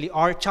basically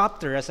our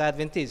chapter as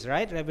Adventists,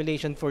 right?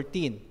 Revelation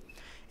 14.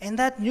 And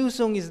that new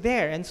song is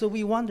there, and so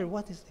we wonder,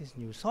 what is this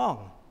new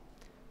song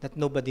that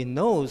nobody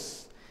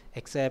knows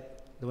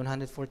except the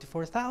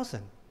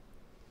 144,000?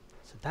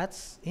 So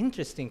that's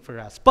interesting for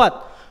us.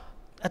 But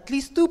at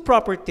least two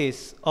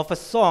properties of a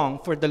song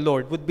for the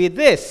Lord would be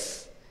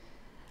this.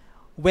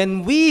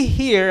 When we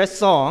hear a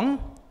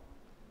song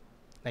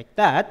like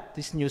that,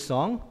 this new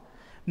song,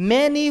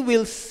 many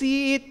will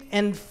see it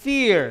and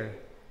fear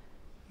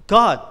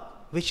God,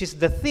 which is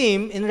the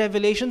theme in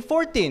Revelation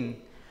 14.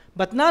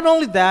 But not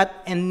only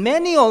that, and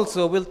many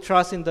also will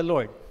trust in the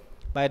Lord.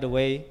 By the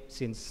way,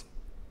 since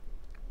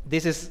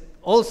this is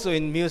also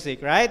in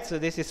music, right? So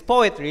this is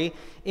poetry.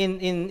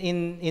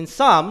 In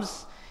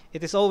Psalms,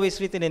 it is always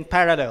written in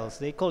parallels.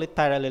 They call it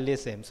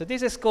parallelism. So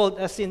this is called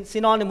a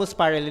synonymous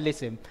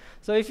parallelism.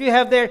 So if you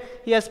have there,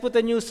 he has put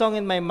a new song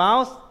in my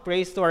mouth,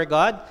 praise to our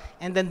God.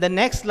 And then the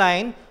next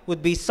line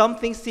would be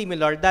something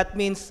similar. That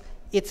means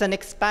it's an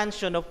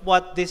expansion of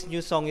what this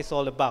new song is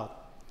all about.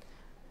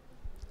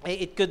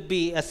 It could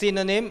be a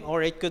synonym,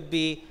 or it could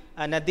be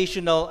an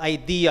additional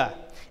idea.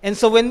 And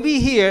so when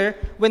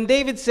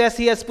David says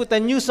he has put a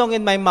new song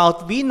in my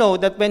mouth, we know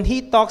that when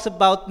he talks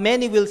about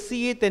many will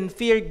see it and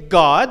fear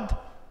God,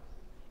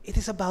 it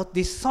is about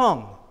this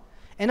song.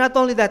 And not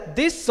only that,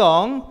 this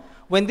song,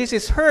 when this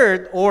is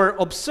heard or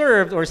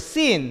observed or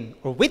seen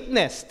or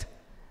witnessed,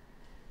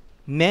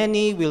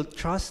 many will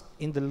trust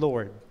in the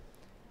Lord.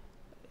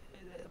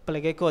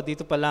 Palagay ko,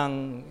 dito pa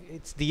lang,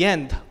 it's the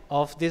end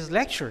of this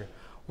lecture.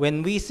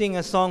 When we sing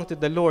a song to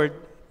the Lord,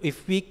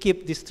 if we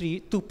keep these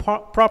two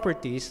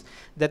properties,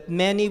 that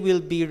many will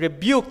be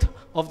rebuked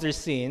of their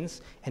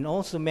sins, and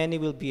also many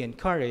will be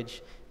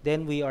encouraged,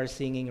 then we are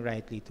singing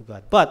rightly to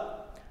God.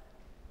 But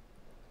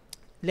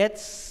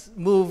let's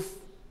move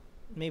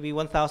maybe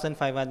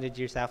 1,500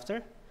 years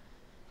after.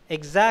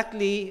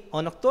 Exactly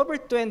on October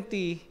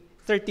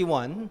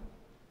 2031,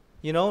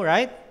 you know,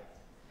 right?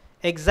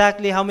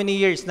 Exactly how many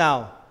years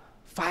now?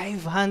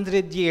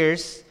 500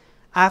 years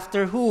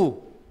after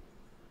who?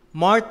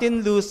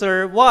 Martin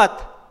Luther,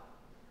 what?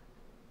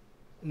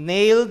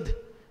 Nailed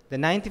the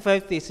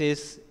 95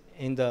 Theses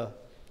in the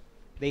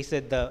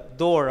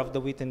door of the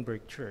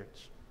Wittenberg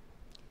Church.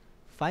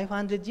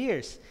 500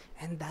 years.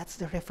 And that's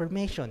the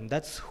Reformation.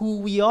 That's who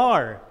we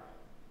are.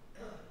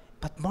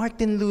 But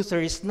Martin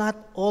Luther is not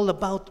all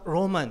about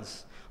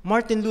Romans.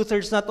 Martin Luther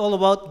is not all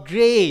about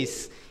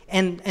grace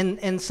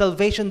and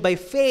salvation by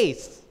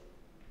faith.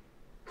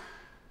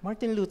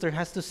 Martin Luther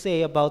has to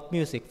say about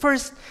music.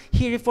 First,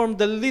 he reformed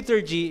the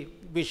liturgy,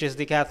 which is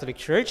the Catholic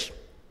Church,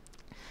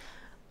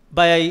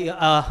 by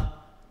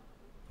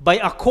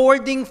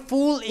according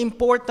full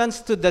importance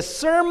to the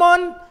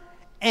sermon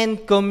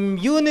and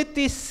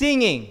community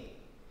singing.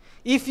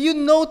 If you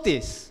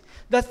notice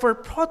that for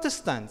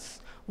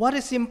Protestants, what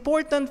is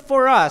important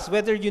for us,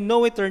 whether you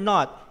know it or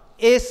not,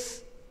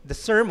 is the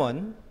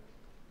sermon,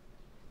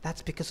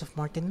 that's because of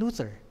Martin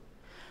Luther.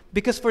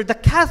 Because for the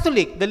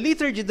Catholic, the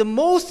liturgy, the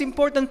most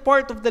important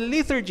part of the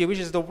liturgy, which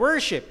is the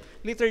worship,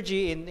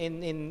 liturgy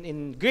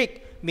in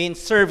Greek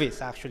means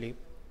service, actually.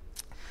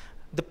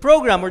 The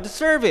program or the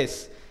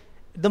service,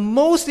 the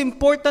most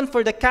important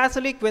for the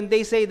Catholic when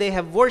they say they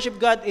have worshiped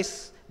God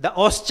is the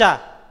ostia.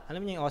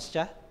 Alam niyo yung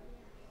ostia?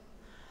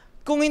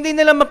 Kung hindi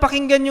nila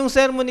mapakinggan yung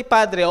sermon ni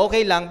Padre,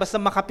 okay lang, basta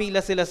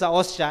makapila sila sa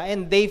ostia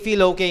and they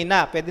feel okay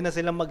na, pwede na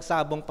silang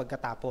magsabong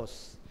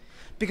pagkatapos.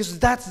 Because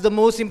that's the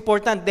most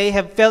important. They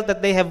have felt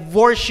that they have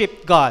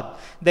worshipped God.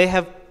 They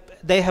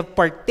have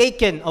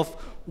partaken of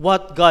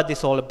what God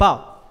is all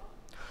about.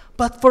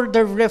 But for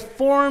the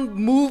Reformed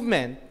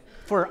movement,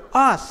 for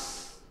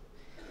us,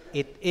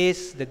 it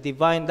is the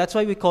divine, that's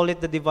why we call it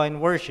the divine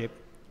worship.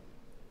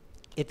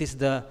 It is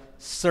the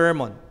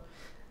sermon.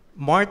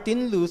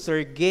 Martin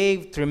Luther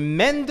gave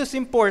tremendous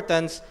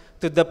importance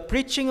to the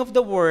preaching of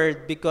the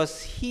word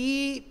because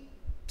he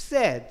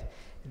said,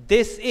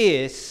 this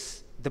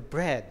is the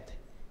bread.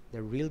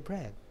 The real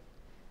bread.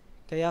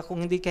 Kaya kung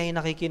hindi kayo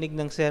nakikinig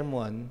ng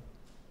sermon,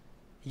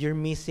 you're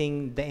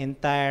missing the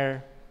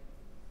entire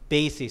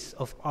basis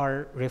of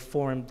our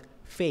Reformed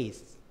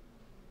faith.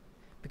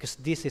 Because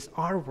this is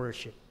our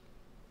worship.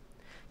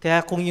 Kaya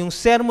kung yung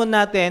sermon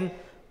natin,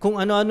 kung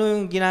ano-ano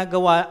yung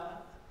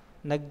ginagawa,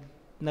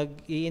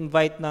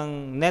 nag-i-invite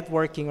ng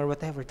networking or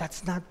whatever,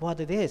 that's not what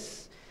it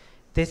is.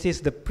 This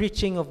is the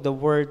preaching of the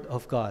Word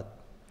of God.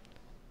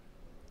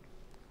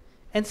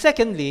 And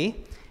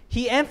secondly,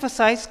 he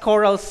emphasized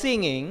choral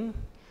singing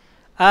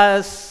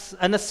as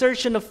an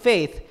assertion of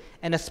faith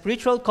and a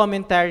spiritual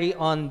commentary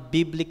on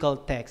biblical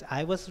texts.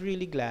 I was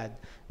really glad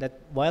that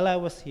while I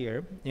was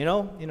here, in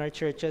our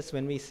churches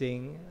when we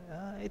sing,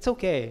 it's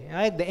okay,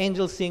 right? The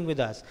angels sing with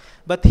us.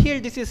 But here,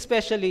 this is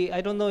especially,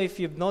 I don't know if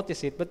you've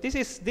noticed it, but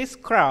this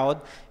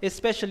crowd is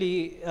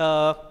especially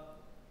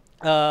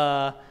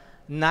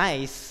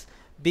nice,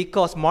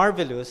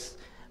 marvelous,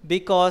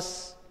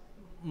 because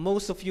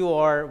most of you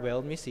are,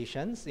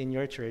 musicians in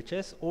your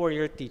churches or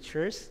your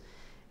teachers.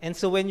 And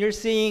so when you're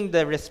seeing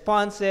the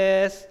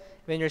responses,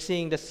 when you're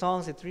seeing the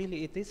songs, it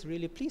is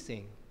really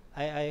pleasing.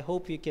 I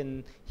hope you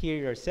can hear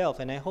yourself,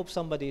 and I hope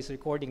somebody is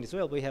recording this.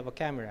 Well, we have a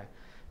camera.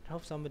 I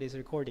hope somebody is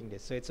recording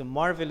this. So it's a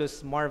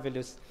marvelous,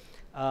 marvelous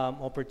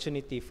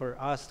opportunity for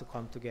us to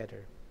come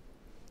together.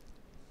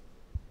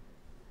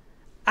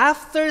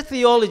 After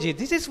theology,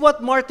 this is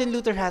what Martin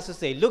Luther has to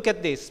say. Look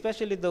at this,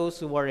 especially those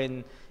who are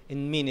in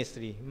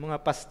ministry,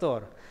 mga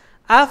pastor.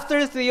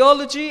 After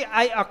theology,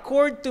 I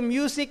accord to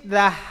music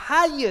the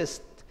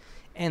highest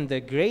and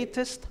the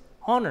greatest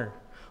honor.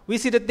 We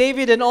see that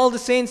David and all the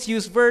saints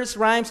use verse,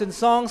 rhymes, and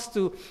songs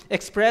to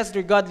express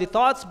their godly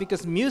thoughts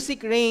because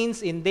music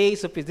reigns in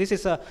days of peace. This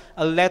is a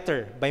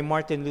letter by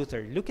Martin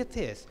Luther. Look at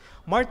this.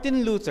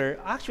 Martin Luther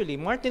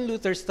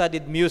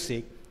studied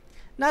music,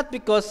 not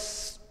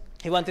because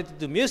he wanted to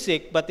do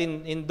music, but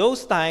in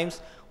those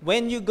times,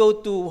 when you go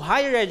to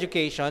higher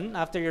education,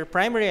 after your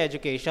primary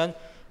education,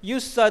 you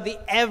study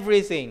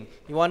everything.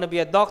 You want to be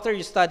a doctor,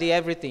 you study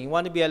everything. You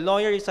want to be a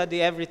lawyer, you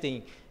study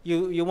everything.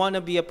 You want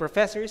to be a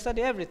professor, you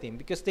study everything,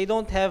 because they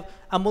don't have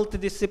a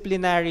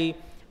multidisciplinary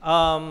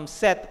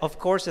set of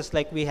courses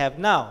like we have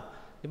now.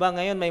 Diba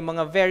ngayon may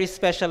mga very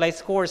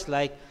specialized course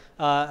like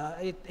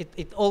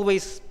it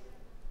always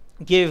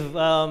give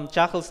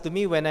chuckles to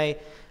me when I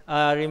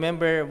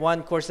remember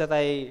one course that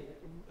I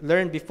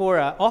learned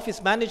before,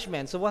 office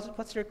management. So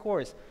what's your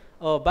course?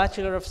 Oh,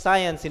 Bachelor of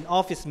Science in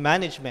Office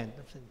Management.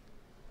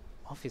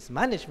 Office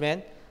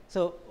management?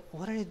 So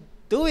what are you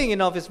doing in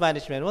office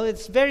management? Well,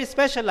 it's very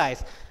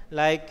specialized.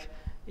 Like,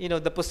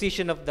 the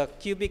position of the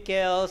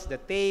cubicles, the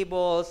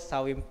tables,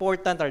 how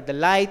important are the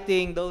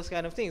lighting, those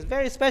kind of things.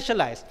 Very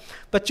specialized.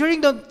 But during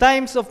the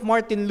times of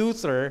Martin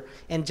Luther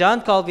and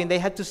John Calvin, they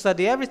had to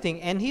study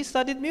everything, and he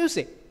studied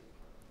music.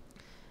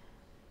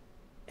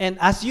 And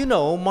as you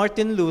know,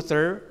 Martin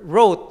Luther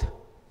wrote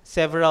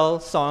several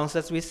songs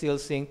that we still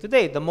sing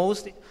today. The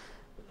most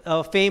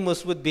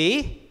famous would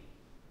be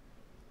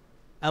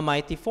A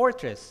Mighty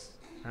Fortress,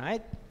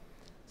 right?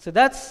 So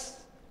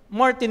that's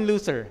Martin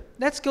Luther.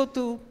 Let's go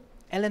to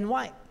Ellen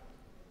White.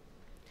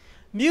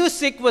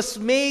 Music was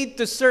made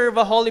to serve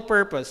a holy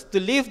purpose, to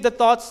lift the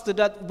thoughts to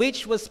that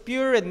which was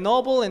pure and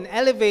noble and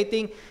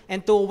elevating,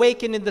 and to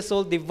awaken in the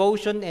soul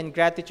devotion and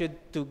gratitude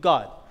to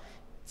God.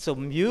 So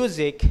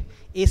music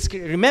is,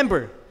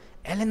 remember,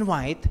 Ellen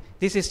White,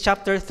 this is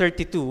chapter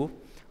 32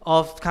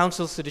 of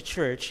Counsels to the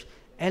Church.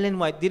 Ellen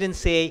White didn't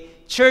say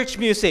church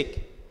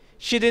music.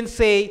 She didn't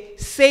say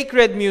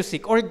sacred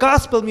music or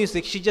gospel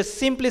music. She just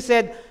simply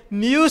said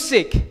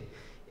music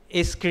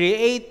is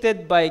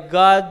created by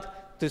God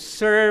to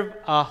serve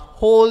a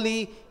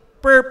holy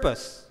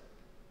purpose.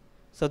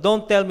 So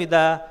don't tell me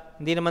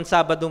hindi naman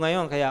Sabado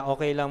ngayon, kaya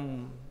okay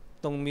lang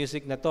tong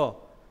music na to,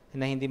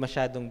 na hindi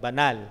masyadong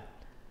banal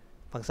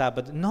pag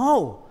Sabado.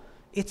 No!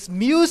 It's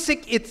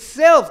music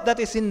itself that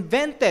is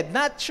invented,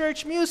 not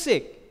church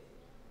music.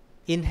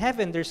 In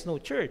heaven, there's no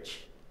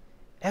church.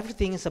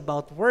 Everything is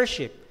about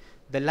worship.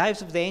 The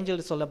lives of the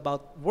angels is all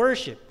about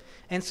worship.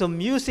 And so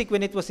music,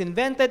 when it was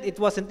invented, it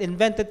wasn't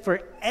invented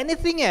for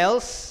anything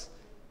else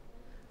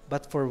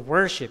but for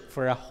worship,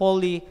 for a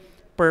holy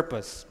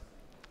purpose.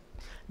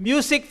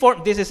 This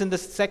is in the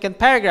second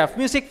paragraph.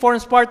 Music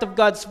forms part of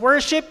God's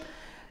worship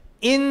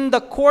in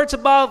the courts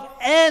above,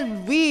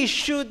 and we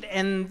should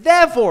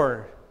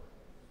endeavor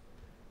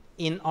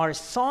in our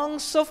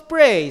songs of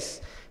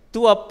praise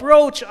to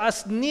approach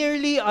as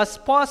nearly as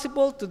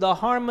possible to the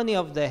harmony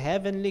of the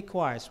heavenly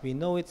choirs. We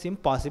know it's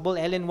impossible.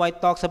 Ellen White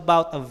talks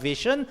about a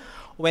vision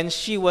when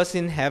she was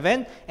in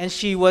heaven and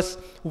she was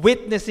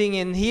witnessing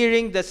and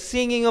hearing the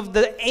singing of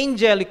the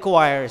angelic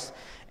choirs.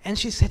 And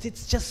she said,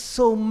 it's just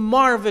so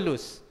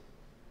marvelous.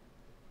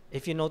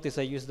 If you notice,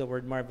 I use the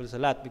word marvelous a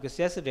lot because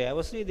yesterday I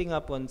was reading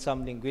up on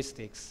some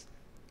linguistics.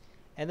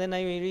 And then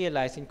I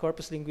realized in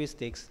corpus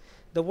linguistics,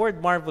 the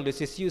word marvelous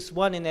is used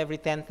 1 in every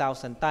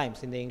 10,000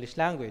 times in the English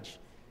language.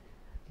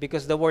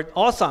 Because the word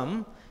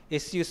awesome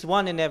is used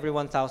 1 in every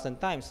 1,000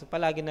 times. So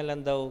palagi na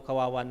lang daw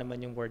kawawa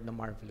naman yung word na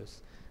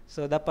marvelous.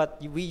 So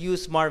dapat we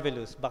use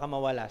marvelous, baka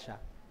mawala siya.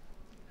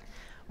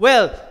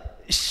 Well,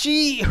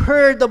 she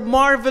heard the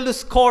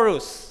marvelous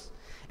chorus.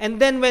 And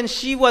then when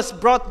she was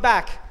brought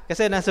back,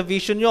 kasi nasa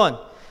vision yon.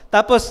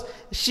 Tapos,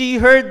 she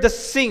heard the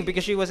sing,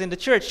 because she was in the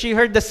church, she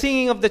heard the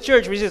singing of the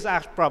church, which is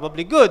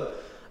probably good.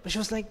 But she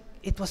was like,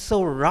 it was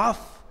so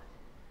rough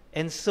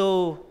and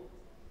so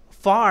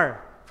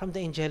far from the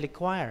angelic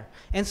choir.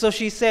 And so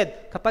she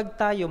said, kapag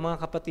tayo mga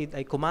kapatid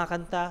ay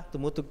kumakanta,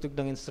 tumutugtog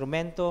ng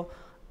instrumento,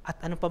 at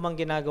ano pa mang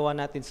ginagawa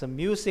natin sa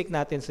music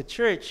natin sa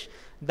church,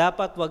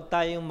 dapat wag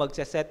tayong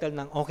magsasettle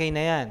ng okay na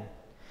yan.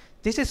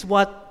 This is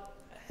what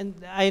and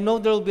I know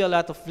there will be a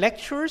lot of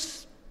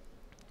lectures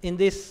in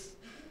this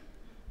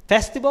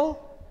festible,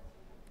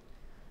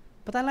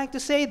 but I like to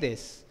say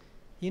this.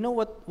 You know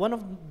what? One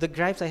of the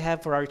gripes I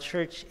have for our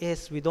church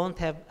is we don't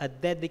have a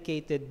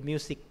dedicated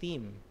music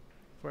team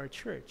for our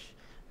church.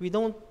 We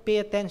don't pay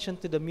attention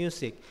to the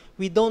music.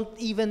 We don't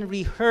even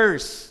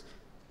rehearse.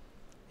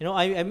 You know,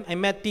 I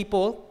met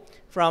people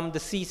from the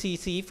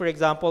CCC, for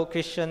example,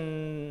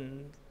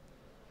 Christian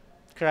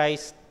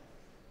Christ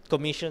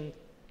Commission,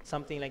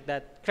 something like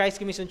that, Christ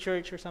Commission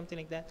Church or something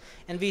like that,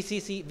 and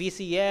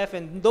VCF,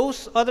 and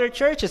those other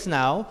churches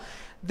now,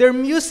 their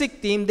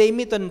music team, they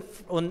meet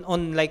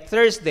on like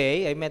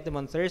Thursday. I met them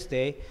on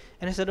Thursday,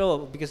 and I said,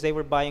 oh, because they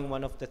were buying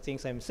one of the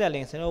things I'm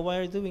selling. I said, oh, why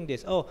are you doing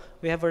this? Oh,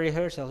 we have a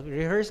rehearsal.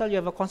 Rehearsal? You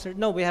have a concert?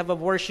 No, we have a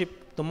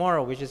worship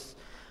tomorrow, which is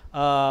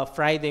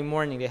Friday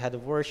morning. They had a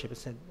worship. I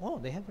said, oh,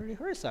 they have a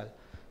rehearsal.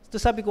 So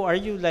sabi ko, are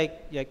you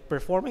like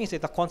performing? Is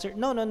it a concert?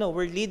 No,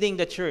 we're leading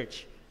the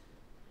church.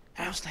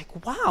 And I was like,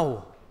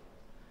 wow.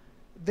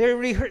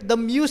 The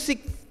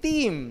music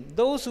team,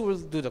 those who will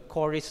do the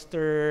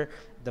chorister,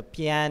 the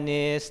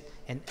pianist,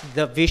 and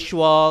the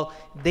visual,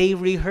 they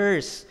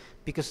rehearse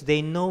because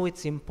they know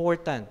it's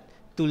important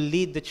to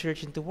lead the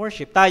church into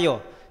worship.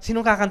 Tayo,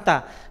 sino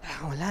kakanta?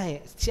 Wala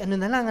eh. Si ano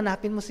na lang,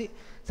 hanapin mo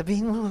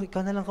sabihin mo,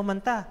 ikaw na lang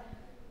kumanta.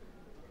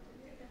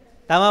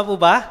 Tama po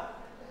ba?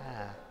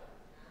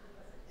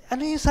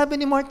 Ano yung sabi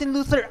ni Martin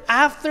Luther?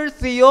 After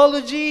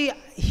theology,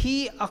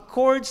 he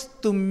accords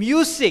to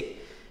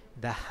music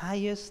the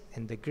highest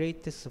and the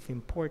greatest of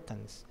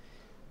importance.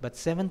 But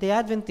Seventh-day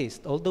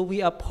Adventists, although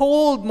we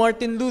uphold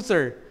Martin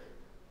Luther,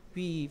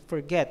 we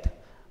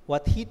forget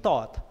what he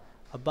taught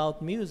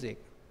about music.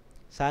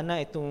 Sana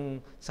itong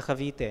sa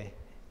Cavite,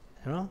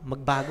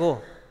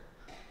 magbago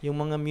yung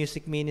mga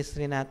music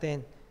ministry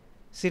natin.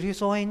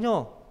 Seryosohin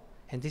nyo.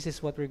 And this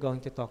is what we're going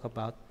to talk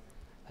about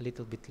a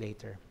little bit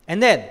later.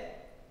 And then,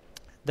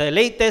 the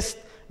latest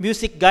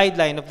music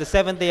guideline of the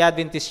Seventh-day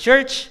Adventist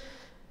Church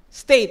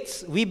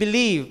states, we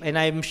believe, and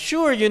I'm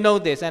sure you know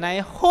this, and I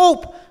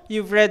hope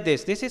you've read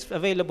this. This is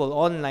available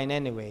online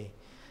anyway.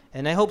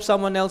 And I hope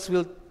someone else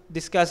will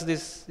discuss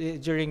this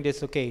during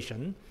this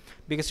occasion,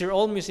 because you're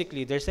all music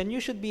leaders, and you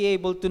should be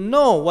able to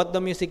know what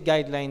the music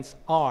guidelines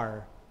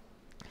are.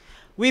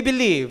 We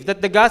believe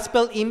that the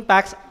gospel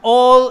impacts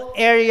all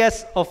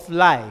areas of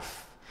life.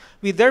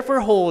 We therefore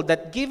hold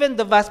that given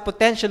the vast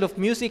potential of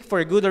music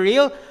for good or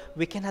ill,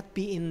 we cannot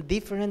be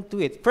indifferent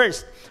to it.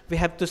 First, we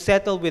have to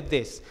settle with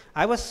this.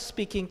 I was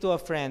speaking to a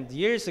friend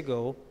years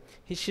ago.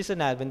 She's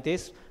an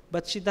Adventist,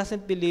 but she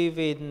doesn't believe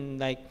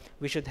in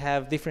we should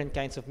have different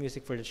kinds of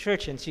music for the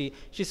church, and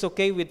she's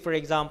okay with, for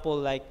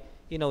example,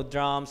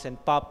 drums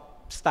and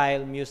pop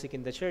style music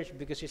in the church,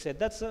 because she said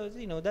that's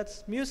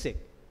music.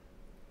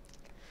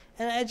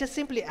 And I just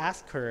simply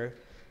asked her.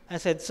 I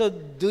said, so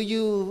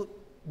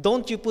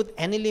don't you put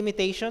any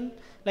limitation?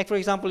 Like, for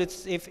example,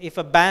 if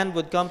a band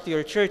would come to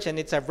your church and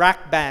it's a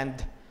rock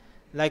band,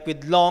 like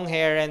with long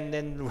hair and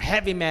then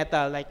heavy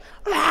metal,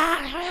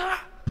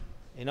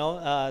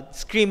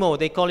 screamo,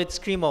 they call it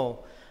screamo.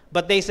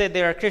 But they said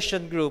they're a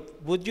Christian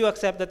group. Would you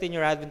accept that in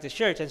your Adventist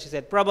church? And she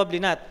said, probably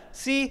not.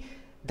 See,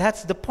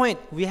 that's the point.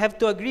 We have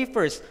to agree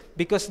first,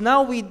 because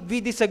now we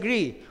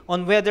disagree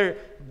on whether,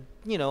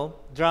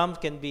 drums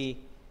can be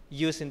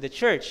used in the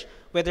church,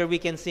 whether we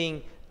can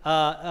sing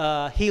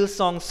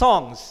Hillsong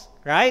songs,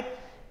 right?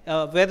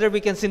 Whether we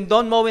can sing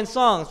Don Moen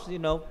songs,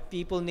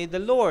 people need the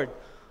Lord.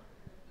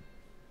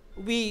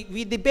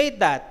 We debate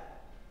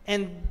that.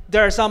 And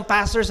there are some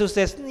pastors who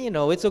says,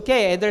 it's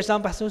okay. And there are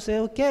some pastors who say,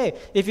 okay.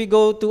 If you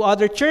go to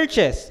other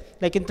churches,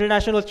 like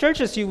international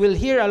churches, you will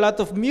hear a lot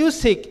of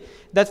music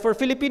that for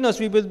Filipinos,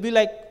 we will be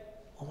like,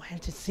 oh, why are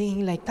they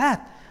singing like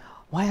that?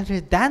 Why are they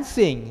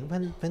dancing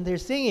when they're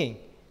singing?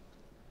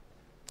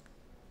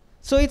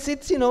 So it's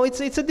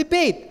a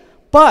debate.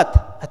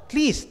 But at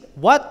least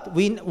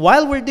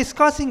while we're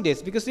discussing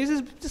this, because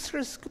this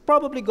is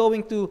probably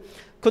going to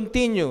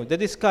continue the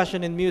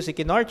discussion in music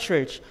in our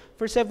church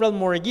for several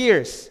more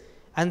years,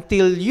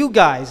 until you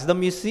guys, the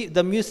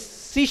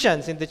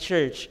musicians in the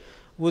church,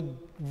 would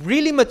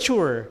really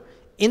mature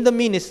in the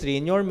ministry,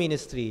 in your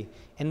ministry,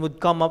 and would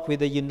come up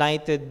with a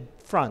united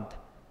front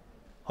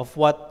of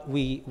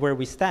where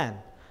we stand.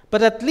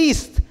 But at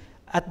least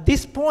at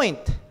this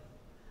point,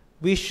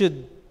 we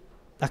should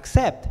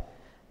accept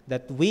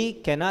that we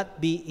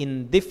cannot be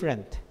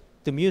indifferent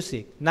to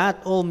music.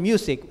 Not all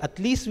music, at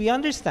least we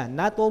understand,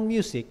 not all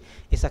music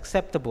is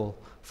acceptable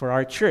for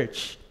our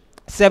church.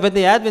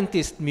 Seventh-day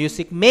Adventist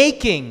music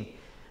making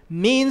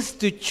means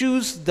to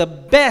choose the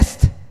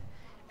best,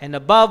 and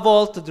above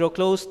all, to draw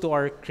close to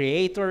our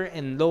Creator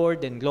and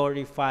Lord and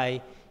glorify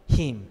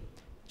Him.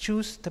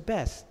 Choose the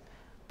best.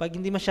 Pag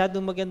hindi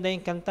masyadong maganda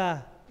yung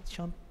kanta,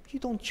 you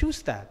don't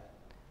choose that.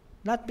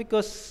 Not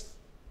because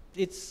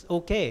it's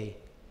okay.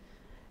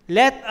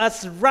 Let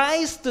us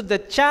rise to the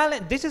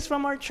challenge. This is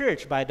from our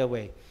church, by the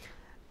way.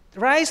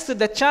 Rise to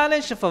the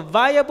challenge of a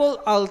viable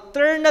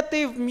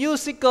alternative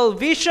musical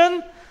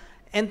vision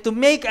and to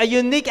make a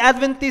unique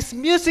Adventist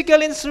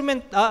musical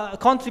instrument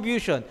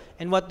contribution.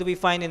 And what do we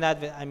find in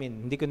Advent? I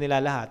mean, hindi ko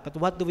nila lahat, but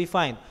what do we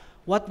find?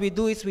 What we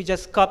do is we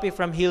just copy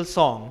from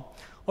Hillsong,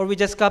 or we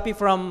just copy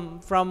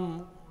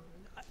from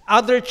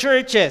other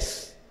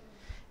churches.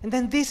 And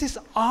then this is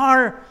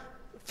our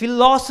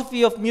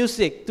philosophy of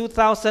music,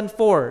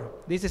 2004.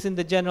 This is in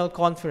the General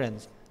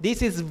Conference.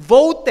 This is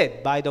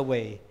voted, by the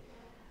way,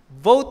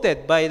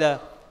 voted by the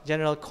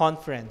General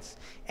Conference.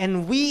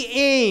 And we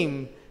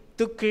aim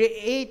to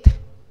create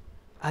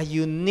a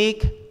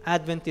unique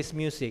Adventist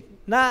music.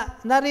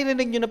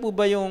 Naririnig nyo na po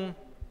ba yung,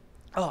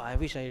 I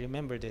wish I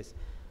remember this.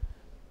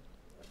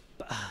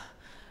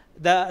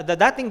 The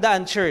Dating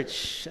Daan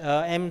Church,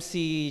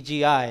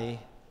 MCGI,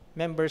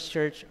 Members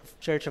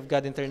Church of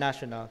God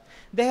International,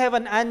 they have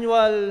an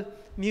annual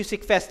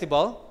music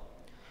festival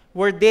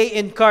where they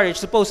encourage,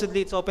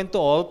 supposedly it's open to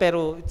all,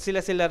 pero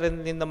sila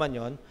rin naman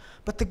yon.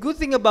 But the good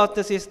thing about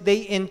this is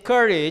they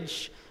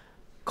encourage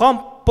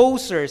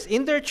composers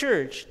in their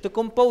church to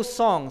compose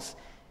songs.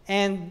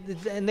 And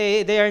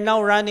they are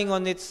now running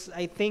on its,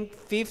 I think,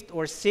 5th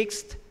or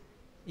 6th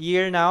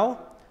year now.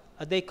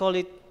 They call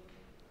it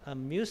a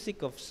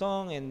music of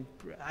song, and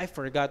I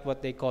forgot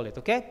what they call it,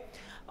 okay?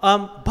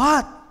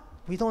 But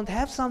we don't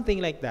have something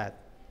like that.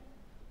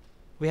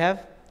 We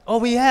have? Oh,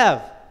 we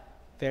have.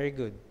 Very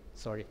good.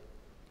 Sorry.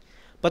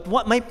 But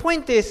what my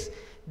point is,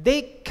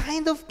 they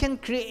kind of can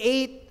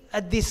create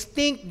a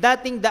distinct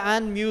Dating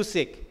Daan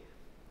music.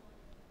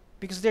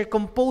 Because they're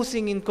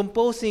composing,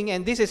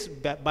 and this is,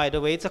 by the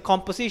way, it's a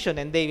composition,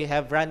 and they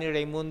have Rani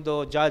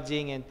Raimundo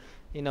judging, and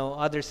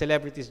other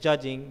celebrities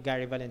judging.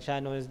 Gary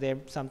Valenciano is there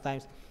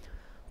sometimes.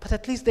 But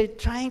at least they're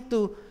trying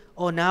to,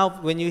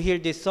 now when you hear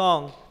this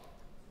song,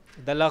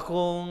 dala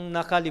kong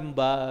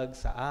nakalimbag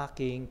sa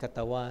aking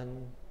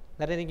katawan.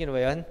 Narinig niyo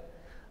ba yun?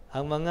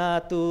 Ang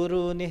mga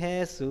turo ni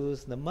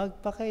Jesus na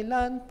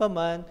magpakailan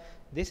paman.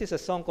 This is a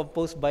song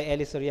composed by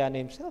Eli-zar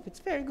himself. It's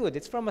very good.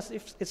 It's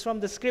from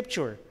the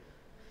scripture.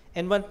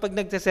 And pag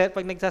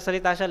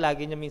nagsasalita siya,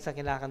 lagi niya minsan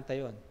kinakanta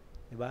yun.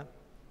 Diba?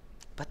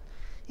 But,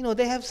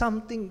 they have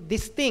something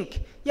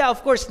distinct. Yeah,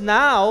 of course,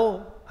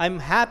 now, I'm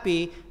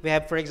happy we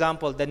have, for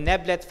example, the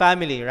Neblet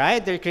family, right?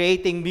 They're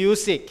creating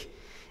music.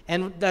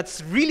 And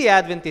that's really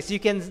Adventist. You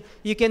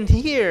can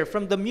hear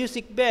from the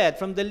music bed,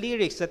 from the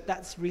lyrics,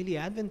 that's really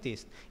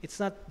Adventist. It's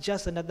not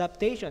just an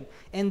adaptation.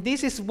 And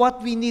this is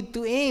what we need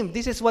to aim.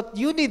 This is what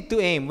you need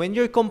to aim. When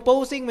you're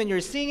composing, when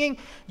you're singing,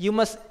 you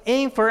must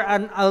aim for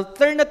an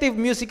alternative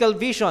musical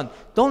vision.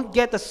 Don't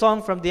get a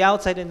song from the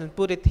outside and then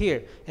put it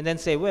here and then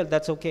say, well,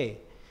 that's okay.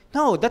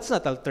 No, that's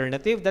not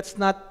alternative. That's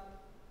not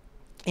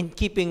in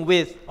keeping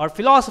with our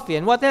philosophy.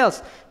 And what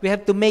else? We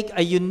have to make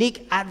a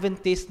unique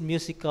Adventist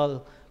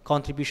musical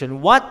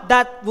contribution. What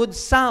that would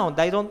sound,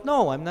 I don't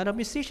know. I'm not a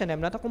musician. I'm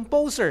not a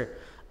composer.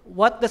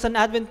 What does an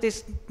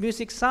Adventist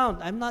music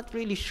sound? I'm not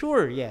really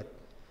sure yet.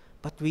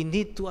 But we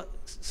need to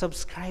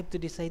subscribe to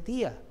this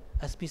idea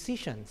as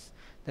musicians,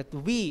 that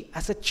we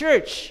as a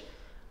church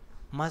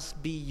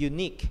must be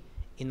unique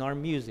in our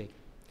music.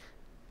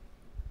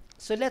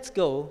 So let's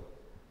go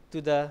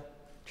to the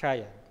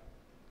triad.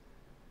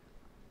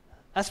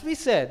 As we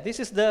said, this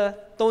is the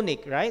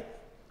tonic, right,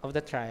 of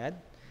the triad.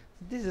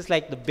 This is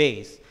like the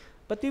bass.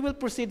 But we will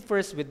proceed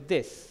first with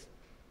this.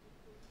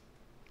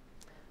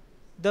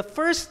 The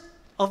first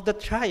of the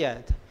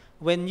triad,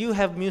 when you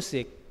have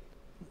music,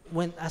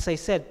 as I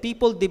said,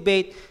 people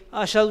debate,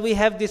 shall we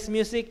have this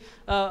music?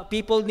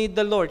 People need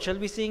the Lord. Shall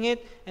we sing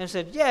it? And I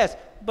said, yes.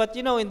 But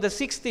in the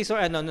 60s,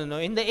 or no.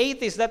 In the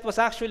 80s, that was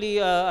actually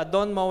a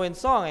Don Moen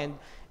song.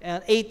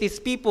 And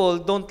 80s people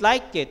don't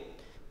like it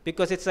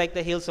because it's like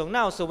the Hillsong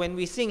now. So when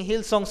we sing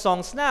Hillsong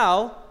songs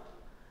now,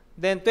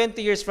 then 20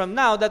 years from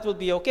now, that will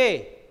be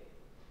okay.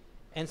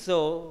 And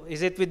so,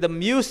 is it with the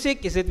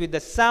music? Is it with the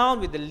sound,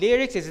 with the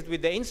lyrics? Is it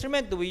with the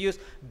instrument? Do we use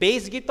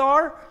bass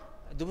guitar?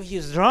 Do we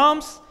use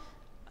drums?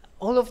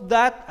 All of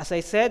that, as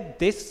I said,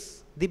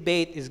 this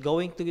debate is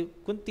going to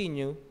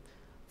continue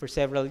for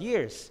several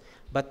years.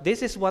 But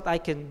this is what I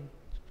can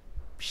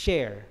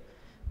share.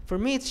 For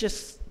me, it's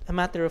just a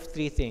matter of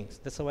 3 things.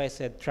 That's why I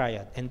said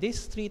triad. And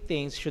these 3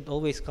 things should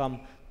always come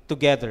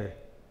together,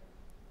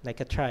 like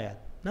a triad.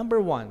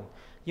 Number 1,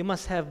 you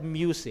must have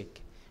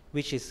music,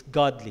 which is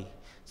godly.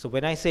 So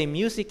when I say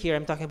music here,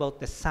 I'm talking about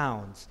the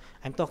sounds.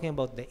 I'm talking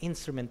about the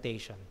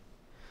instrumentation.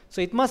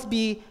 So it must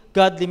be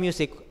godly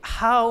music.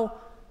 How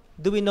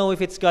do we know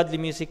if it's godly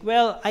music?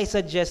 Well, I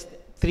suggest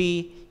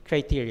 3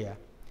 criteria.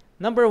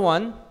 Number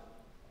 1,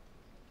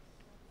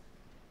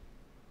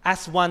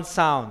 as one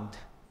sound.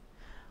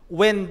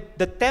 When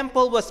the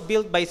temple was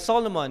built by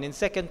Solomon in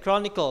 2nd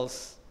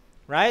Chronicles,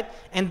 right?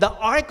 And the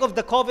Ark of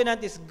the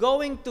Covenant is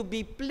going to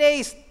be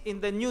placed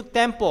in the new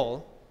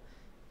temple.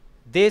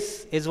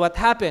 This is what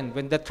happened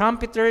when the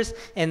trumpeters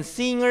and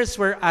singers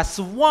were as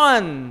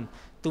one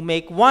to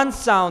make one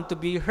sound to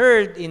be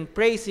heard in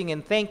praising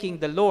and thanking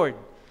the Lord.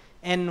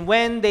 And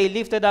when they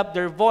lifted up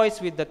their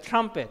voice with the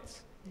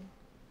trumpets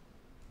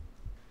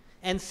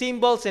and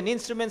cymbals and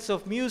instruments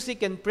of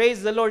music and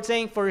praise the Lord,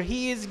 saying, for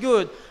he is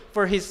good,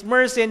 for his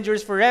mercy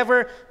endures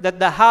forever, that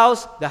the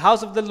house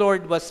of the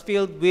Lord was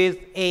filled with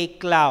a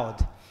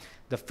cloud.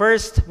 The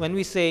first, when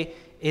we say,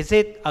 is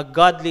it a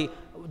godly,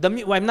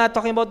 I'm not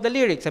talking about the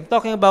lyrics, I'm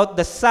talking about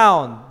the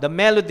sound, the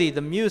melody,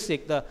 the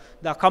music, the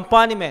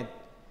accompaniment.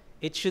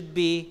 It should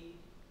be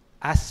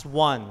as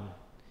one,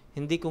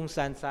 hindi kung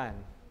saan-saan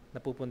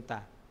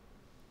napupunta.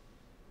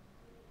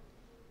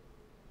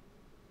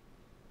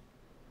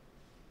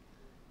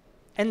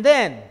 And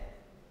then,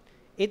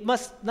 it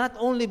must not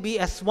only be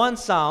as one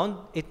sound,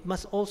 it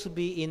must also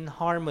be in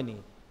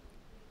harmony.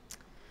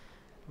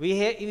 We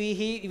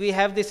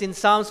have this in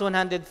Psalms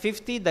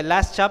 150, the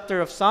last chapter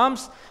of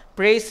Psalms.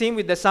 Praise Him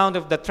with the sound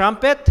of the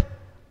trumpet.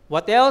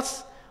 What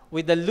else?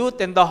 With the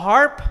lute and the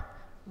harp.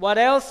 What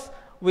else?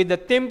 With the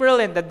timbrel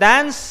and the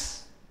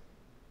dance.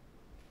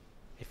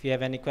 If you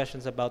have any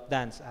questions about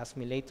dance, ask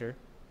me later.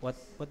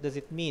 What does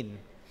it mean?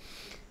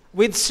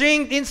 With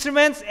stringed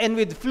instruments and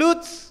with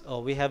flutes. Oh,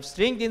 we have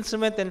stringed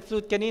instrument and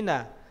flute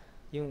kanina.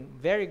 Yung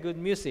very good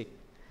music.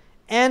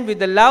 And with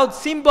the loud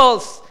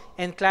cymbals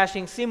and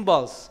clashing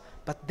cymbals.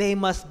 But they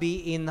must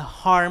be in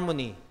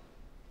harmony.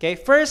 Okay,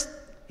 first,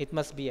 it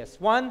must be as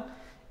one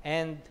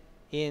and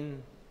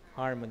in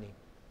harmony.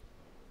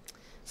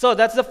 So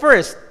that's the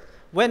first.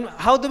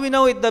 How do we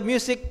know if the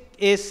music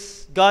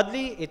is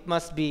godly? It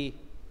must be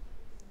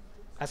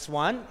as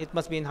one. It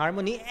must be in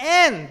harmony.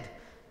 And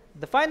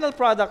the final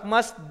product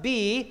must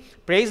be,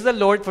 praise the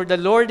Lord, for the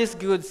Lord is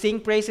good. Sing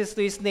praises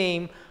to His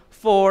name,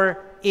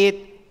 for it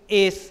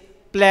is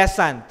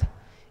pleasant.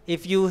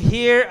 If you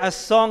hear a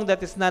song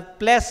that is not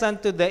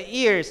pleasant to the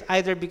ears,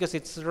 either because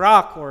it's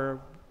rock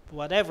or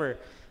whatever,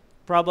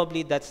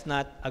 probably that's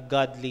not a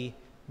godly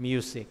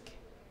music.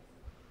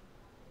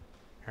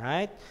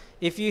 Right?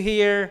 If you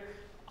hear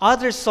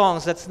other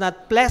songs that's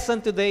not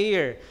pleasant to the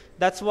ear,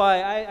 that's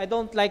why I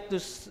don't like to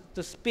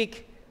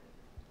speak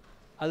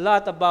a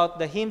lot about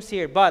the hymns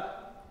here,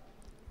 but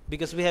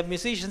because we have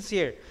musicians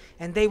here,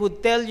 and they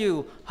would tell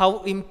you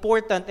how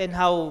important and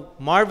how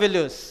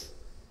marvelous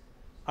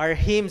our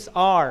hymns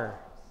are,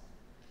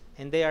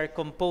 and they are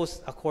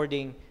composed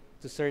according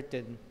to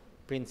certain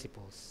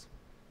principles.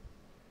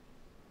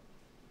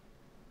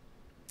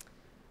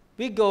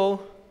 We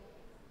go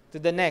to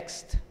the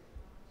next,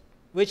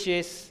 which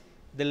is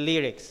the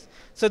lyrics.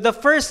 So the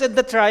first in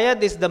the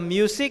triad is the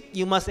music.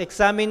 You must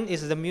examine,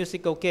 is the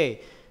music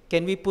okay?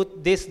 Can we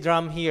put this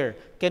drum here?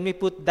 Can we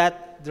put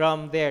that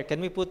drum there?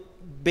 Can we put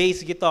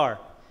bass guitar?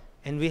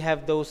 And we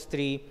have those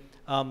three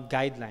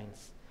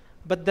guidelines.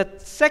 But the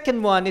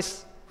second one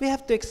is we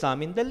have to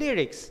examine the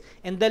lyrics.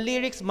 And the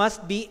lyrics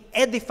must be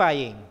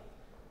edifying.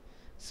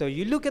 So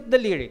you look at the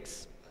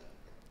lyrics.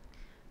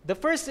 The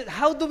first,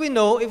 how do we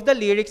know if the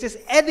lyrics is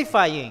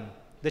edifying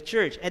the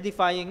church,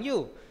 edifying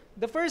you?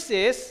 The first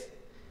is,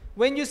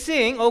 when you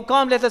sing, "Oh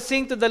come, let us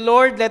sing to the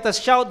Lord, let us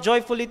shout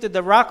joyfully to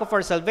the rock of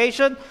our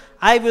salvation.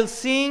 I will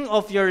sing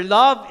of your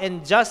love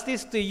and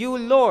justice to you,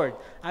 Lord.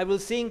 I will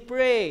sing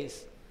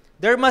praise."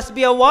 There must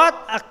be a what?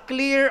 A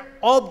clear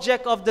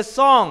object of the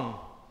song.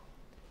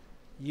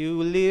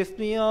 You lift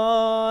me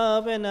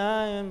up when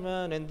I am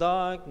bound in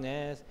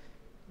darkness.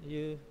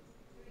 You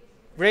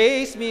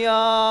raise me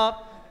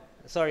up.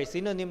 Sorry,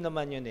 synonym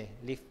naman yun eh.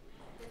 Lift.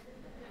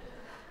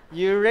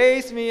 You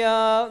raise me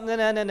up. Na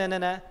na na na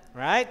na.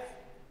 Right?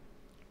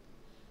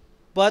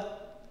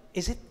 But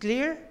is it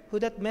clear who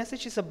that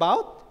message is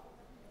about?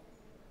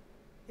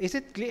 Is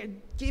it clear?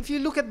 If you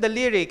look at the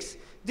lyrics,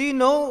 do you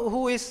know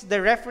who is the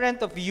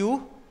referent of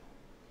you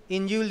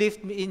in you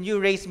lift me, in you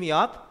raise me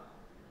up?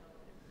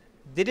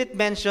 Did it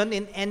mention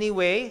in any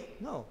way?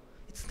 No,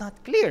 it's not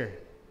clear.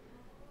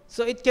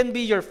 So it can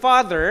be your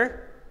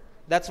father.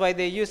 That's why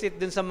they use it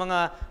dun sa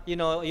mga,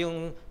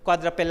 yung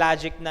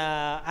quadriplegic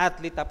na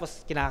athlete,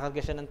 tapos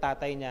kinakarga siya ng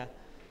tatay niya.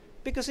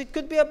 Because it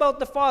could be about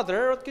the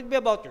father, or it could be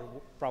about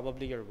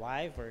probably your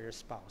wife or your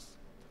spouse.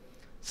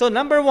 So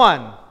number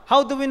one,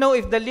 how do we know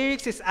if the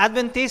lyrics is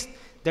Adventist?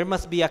 There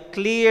must be a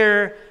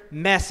clear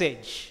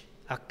message,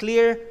 a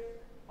clear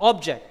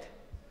object.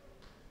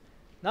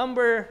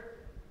 Number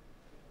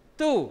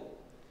two,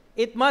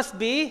 it must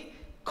be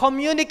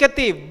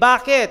communicative.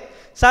 Bakit?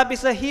 Sabi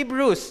sa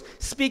Hebrews,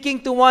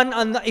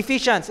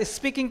 Ephesians is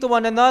speaking to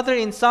one another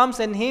in psalms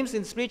and hymns,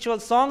 in spiritual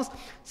songs,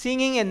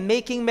 singing and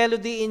making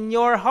melody in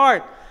your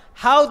heart.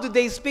 How do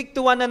they speak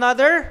to one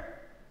another?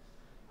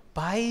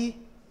 By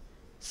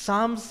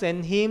psalms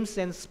and hymns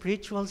and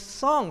spiritual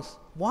songs.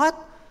 What?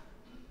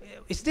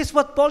 Is this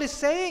what Paul is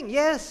saying?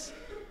 Yes.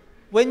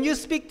 When you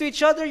speak to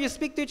each other, you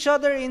speak to each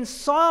other in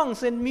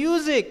songs and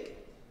music.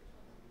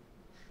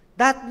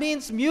 That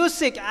means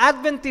music,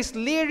 Adventist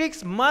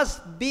lyrics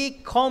must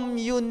be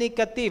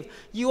communicative.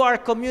 You are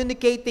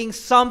communicating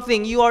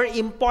something. You are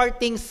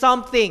imparting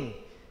something.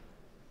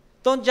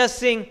 Don't just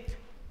sing.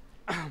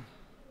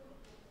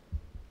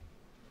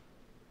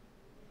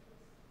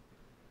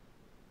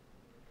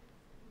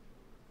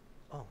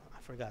 Oh, I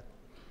forgot.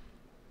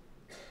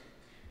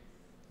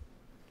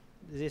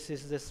 This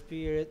is the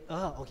Spirit.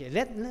 Oh, okay.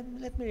 Let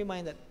me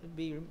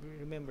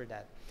remember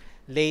that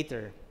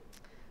later.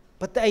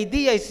 But the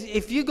idea is,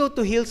 if you go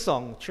to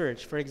Hillsong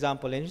Church, for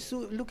example, and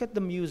you look at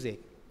the music,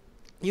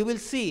 you will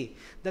see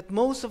that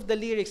most of the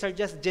lyrics are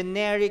just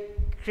generic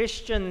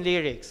Christian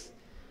lyrics.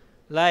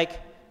 Like,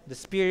 the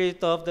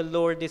Spirit of the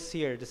Lord is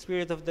here, the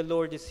Spirit of the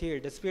Lord is here,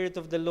 the Spirit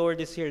of the Lord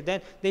is here.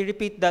 Then they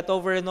repeat that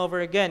over and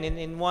over again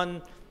in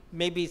one,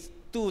 maybe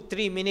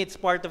 2-3 minutes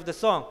part of the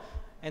song.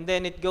 And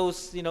then it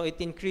goes, it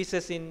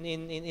increases in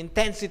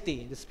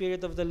intensity. The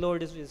Spirit of the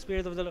Lord is here, the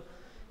Spirit of the Lord.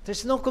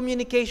 There's no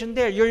communication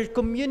there. You're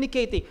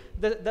communicating.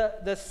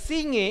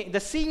 The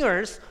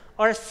singers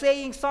are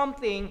saying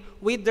something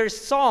with their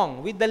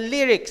song, with the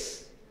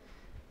lyrics.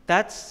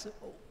 That's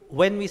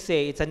when we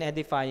say it's an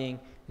edifying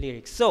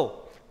lyric. So,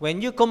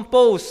 when you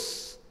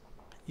compose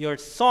your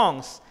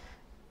songs,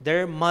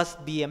 there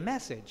must be a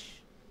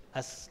message.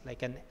 As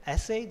like an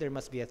essay, there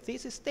must be a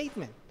thesis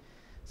statement.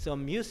 So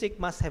music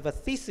must have a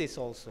thesis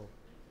also.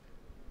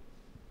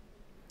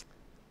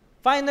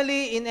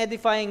 Finally, in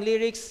edifying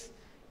lyrics,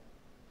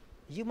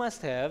 you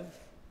must have,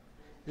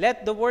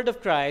 let the word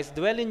of Christ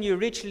dwell in you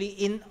richly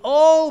in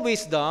all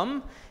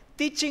wisdom,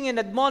 teaching and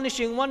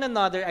admonishing one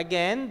another,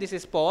 again, this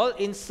is Paul,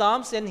 in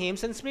psalms and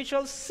hymns and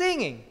spiritual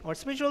singing or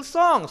spiritual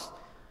songs.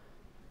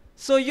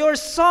 So your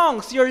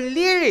songs, your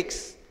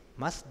lyrics,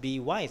 must be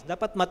wise.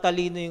 Dapat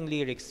matalino yung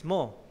lyrics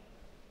mo.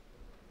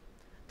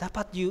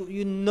 Dapat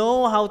you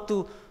know how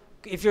to,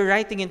 if you're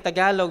writing in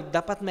Tagalog,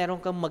 dapat meron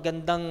kang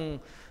magandang,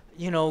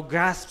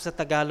 grasp sa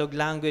Tagalog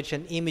language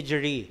and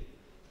imagery.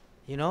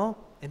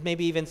 And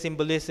maybe even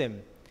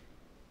symbolism.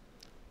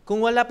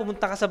 Kung wala,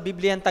 pumunta ka sa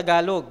Biblia ng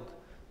Tagalog.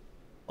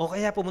 O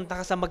kaya pumunta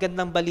ka sa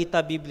magandang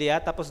balita Biblia,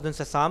 tapos dun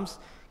sa Psalms.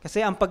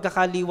 Kasi ang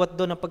pagkakaliwat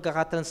doon, ang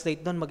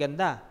pagkakatranslate doon,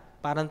 maganda.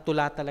 Parang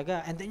tula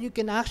talaga. And then you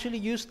can actually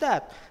use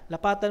that.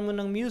 Lapatan mo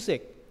ng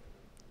music.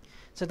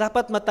 So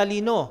dapat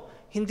matalino.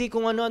 Hindi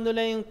kung ano-ano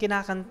lang yung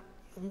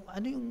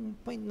ano yung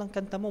point ng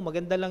kanta mo.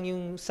 Maganda lang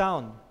yung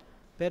sound.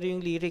 Pero yung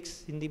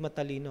lyrics, hindi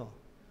matalino.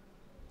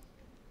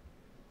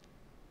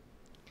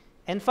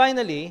 And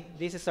finally,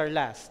 this is our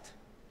last.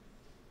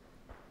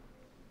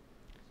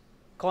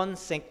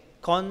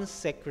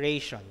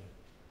 Consecration.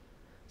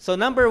 So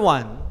number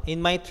 1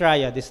 in my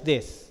triad is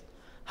this.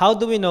 How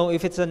do we know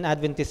if it's an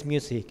Adventist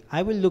music?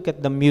 I will look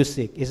at the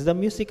music. Is the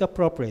music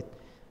appropriate?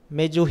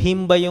 Medyo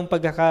himba yung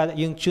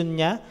yung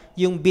tune niya,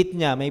 yung beat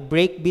niya. May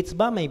break beats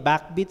ba? May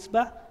back beats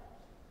ba?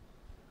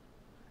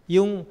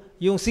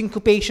 Yung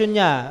syncopation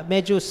niya,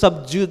 medyo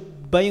subdued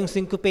ba yung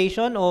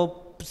syncopation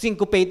o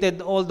syncopated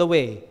all the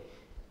way?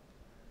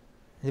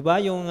 Diba?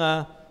 Yung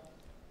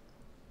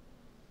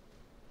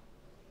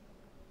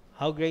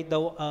how great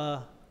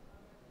the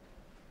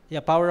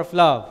power of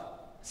love.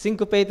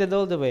 Syncopated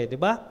all the way,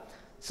 diba?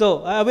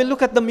 So, I will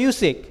look at the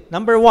music.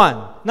 Number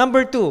 1.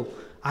 Number 2,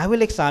 I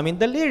will examine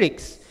the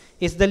lyrics.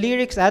 Is the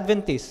lyrics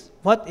Adventist?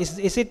 What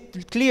is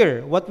it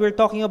clear what we're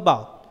talking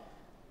about?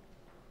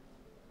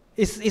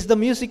 Is the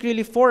music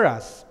really for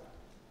us?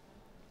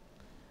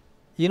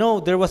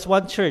 There was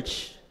one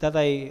church that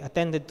I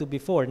attended to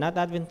before, not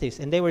Adventist,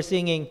 and they were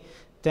singing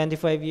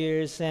 25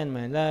 years and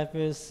my life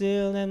is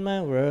still and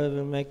my world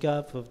will make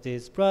up of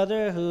this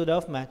brotherhood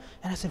of man.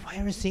 And I said, why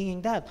are you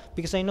singing that?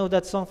 Because I know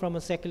that song from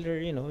a secular,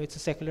 it's a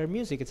secular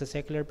music, it's a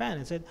secular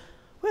band. I said,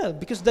 well,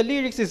 because the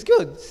lyrics is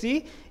good.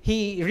 See,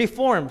 he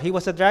reformed. He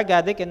was a drug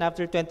addict, and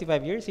after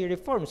 25 years, he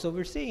reformed. So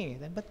we're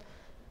singing it. But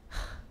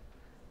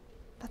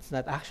that's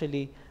not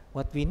actually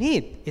what we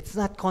need. It's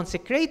not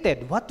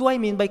consecrated. What do I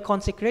mean by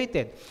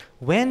consecrated?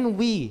 When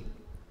we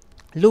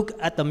look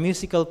at a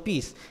musical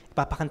piece,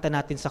 ipapakanta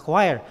natin sa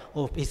choir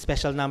o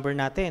special number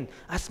natin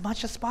as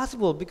much as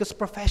possible because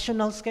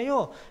professionals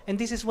kayo. And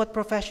this is what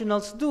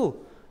professionals do.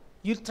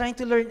 You're trying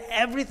to learn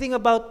everything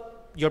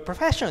about your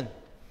profession.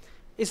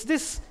 Is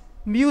this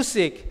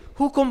music?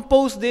 Who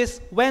composed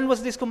this? When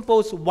was this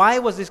composed? Why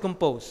was this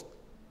composed?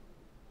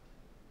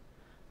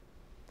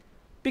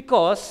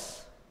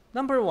 Because,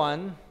 number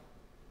 1,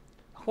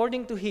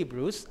 according to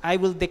Hebrews, I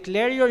will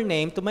declare your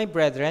name to my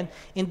brethren.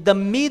 In the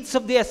midst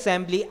of the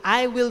assembly,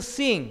 I will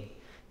sing.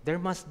 There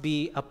must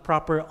be a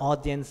proper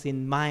audience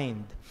in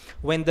mind.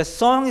 When the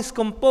song is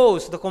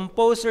composed, the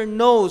composer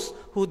knows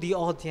who the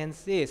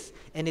audience is,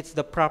 and it's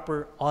the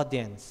proper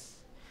audience.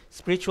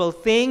 Spiritual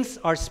things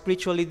are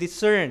spiritually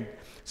discerned.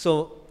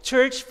 So,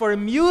 church for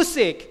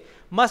music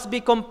must be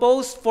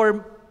composed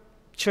for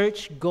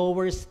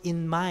church-goers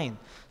in mind.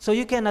 So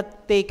you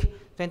cannot take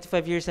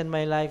 25 years in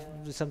my life,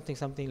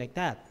 something like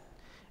that.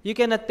 You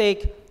cannot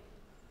take,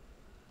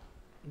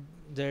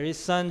 there is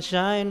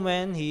sunshine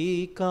when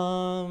he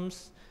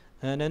comes,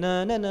 na na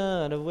na na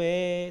na the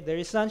way. There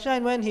is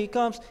sunshine when he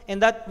comes,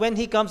 and that when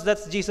he comes,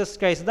 that's Jesus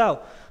Christ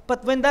thou.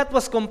 But when that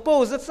was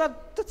composed,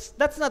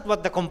 that's not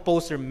what the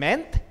composer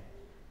meant.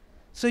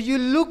 So you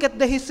look at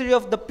the history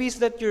of the piece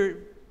that you're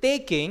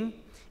taking,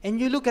 and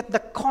you look at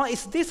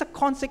is this a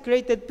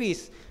consecrated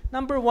piece?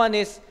 Number 1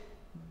 is,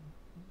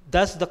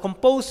 does the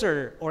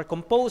composer or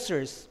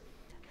composers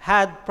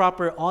had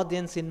proper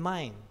audience in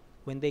mind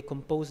when they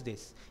composed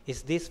this?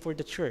 Is this for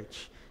the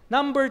church?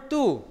 Number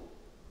 2,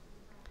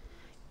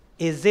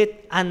 is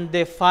it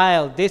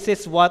undefiled? This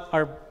is what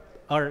our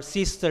our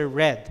sister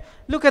read.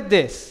 Look at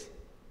this.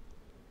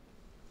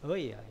 Oh,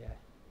 yeah.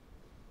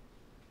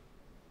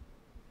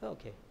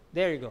 Okay,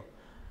 there you go.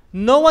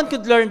 No one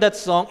could learn that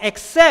song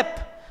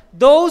except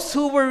those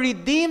who were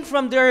redeemed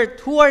from the earth.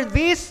 Who are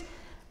these?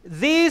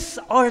 These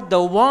are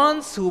the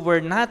ones who were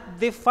not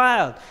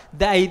defiled.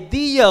 The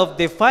idea of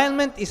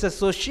defilement is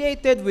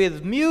associated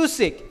with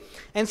music.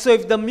 And so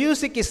if the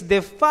music is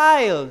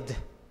defiled,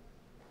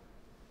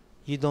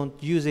 you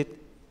don't use it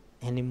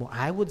anymore.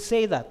 I would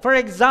say that. For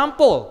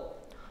example,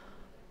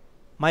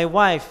 my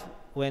wife,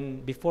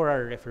 before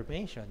our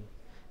Reformation,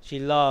 she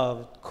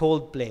loved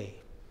Coldplay.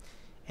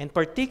 And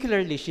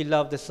particularly, she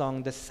loved the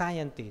song The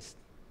Scientist.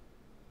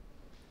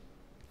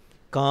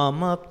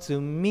 Come up to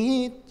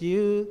meet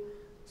you,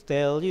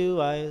 tell you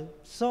I'm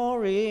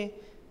sorry,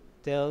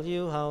 tell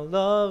you how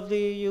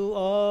lovely you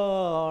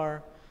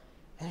are.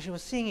 And she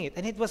was singing it.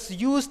 And it was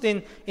used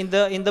in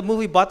the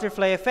movie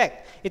Butterfly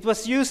Effect. It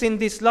was used in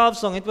this love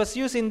song. It was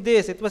used in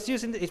this. It was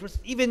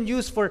even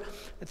used for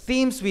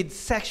themes with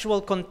sexual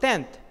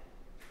content.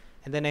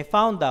 And then I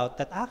found out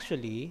that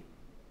actually,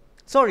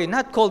 sorry,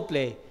 not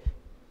Coldplay.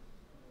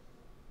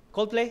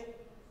 Coldplay?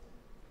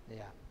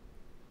 Yeah.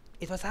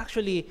 It was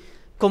actually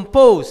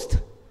composed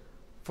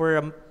for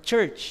a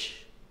church.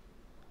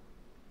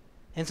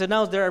 And so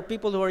now there are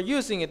people who are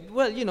using it.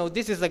 Well,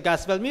 this is the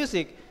gospel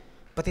music,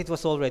 but it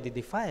was already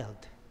defiled.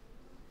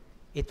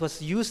 It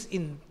was used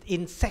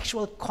in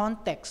sexual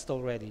context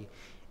already.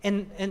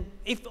 And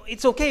if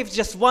it's okay if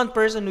just one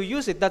person who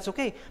uses it, that's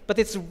okay. But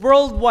it's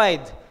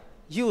worldwide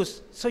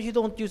use, so you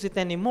don't use it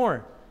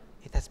anymore.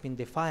 It has been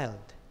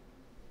defiled.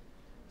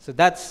 So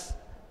that's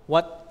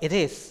what it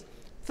is.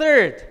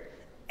 Third,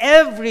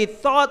 every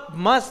thought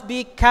must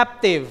be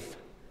captive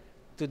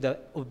to the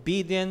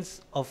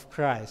obedience of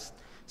Christ.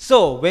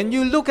 So, when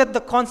you look at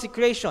the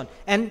consecration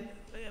and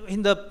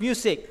in the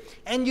music,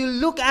 and you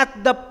look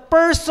at the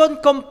person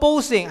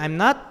composing, I'm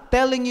not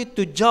telling you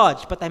to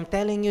judge, but I'm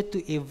telling you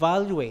to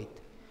evaluate.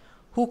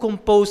 Who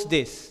composed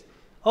this?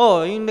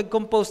 Oh, yung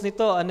nag-compose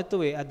nito,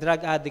 a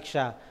drug addict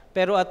siya.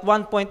 Pero at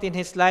one point in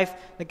his life,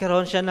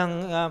 nagkaroon siya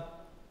ng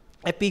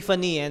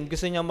epiphany and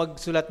gusto niya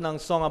magsulat ng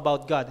song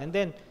about God. And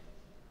then,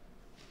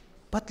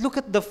 but look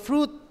at the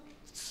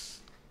fruits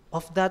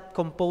of that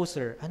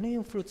composer. Ano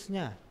yung fruits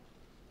niya?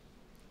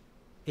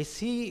 Is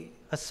he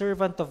a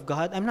servant of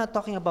God? I'm not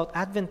talking about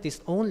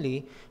Adventist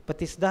only, but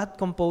is that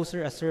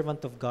composer a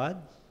servant of God?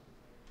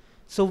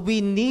 So we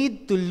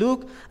need to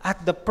look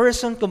at the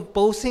person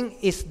composing.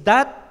 Is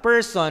that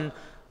person,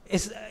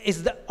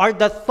 are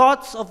the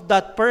thoughts of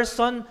that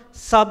person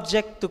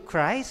subject to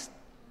Christ?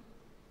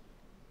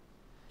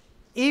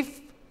 If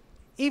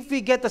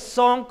we get a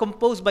song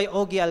composed by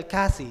Ogie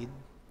Alcacid,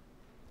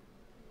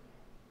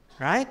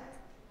 right?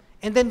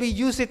 And then we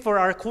use it for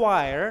our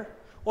choir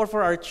or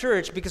for our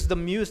church because the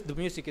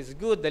music is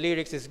good, the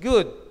lyrics is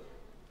good.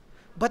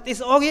 But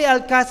is Ogie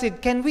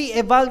Alcacid, can we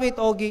evaluate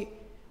Ogie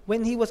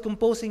when he was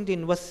composing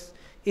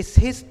is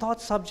his thought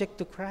subject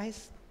to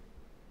Christ?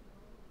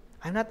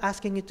 I'm not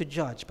asking you to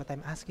judge, but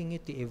I'm asking you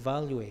to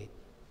evaluate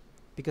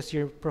because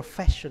you're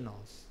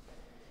professionals.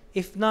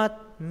 If not,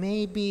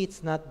 maybe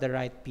it's not the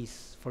right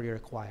piece for your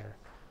choir.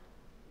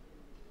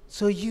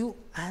 So you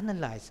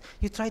analyze.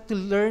 You try to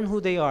learn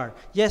who they are.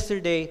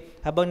 Yesterday,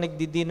 habang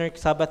nagdi-dinner,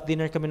 Sabbath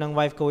dinner kami ng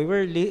wife ko, we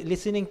were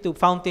listening to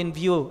Fountain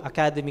View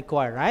Academy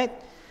Choir, right?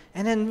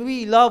 And then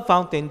we love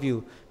Fountain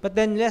View. But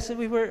then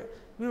we were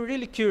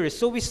really curious.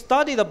 So we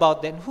studied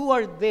about them. Who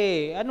are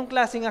they? Anong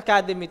klaseng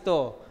academy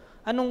to?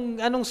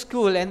 Anong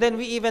school? And then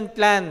we even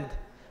planned.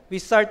 We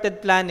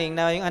started planning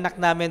na yung anak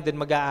namin din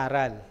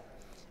mag-aaral.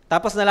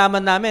 Tapos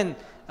nalaman namin,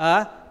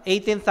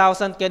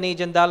 18,000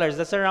 Canadian dollars.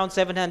 That's around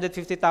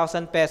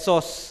 750,000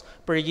 pesos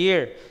per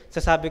year.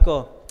 So sabi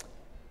ko,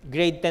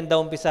 grade 10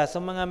 daw umpisa.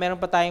 So meron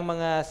pa tayong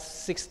mga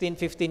 16,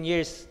 15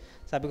 years.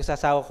 Sabi ko sa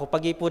asawa ko,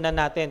 pag-ipunan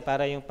natin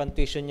para yung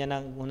pan-tuition niya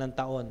ng unang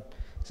taon.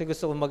 Kasi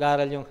gusto ko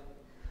mag-aral yung,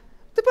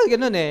 diba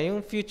ganun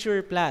yung future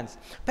plans.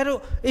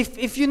 Pero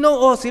if you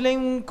know, sila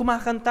yung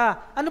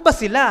kumakanta, ano ba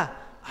sila?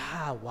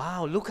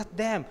 Wow, look at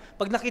them.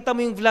 Pag nakita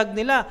mo yung vlog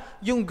nila,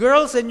 yung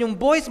girls and yung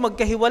boys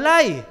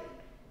magkahiwalay.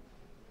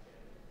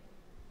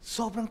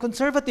 Sobrang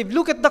conservative.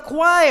 Look at the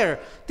choir.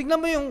 Tingnan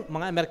mo yung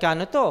mga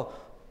Amerikano to.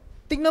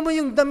 Tingnan mo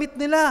yung damit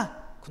nila.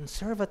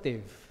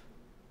 Conservative.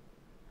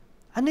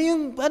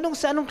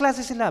 Anong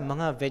klase sila?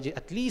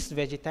 At least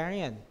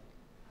vegetarian.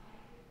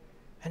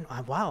 And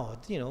wow,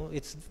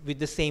 it's with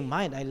the same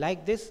mind. I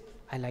like this.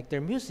 I like their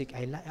music.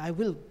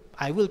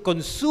 I will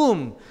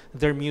consume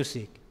their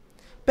music.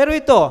 Pero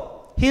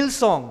ito,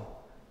 Hillsong.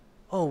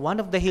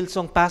 One of the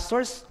Hillsong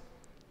pastors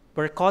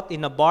were caught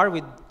in a bar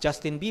with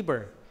Justin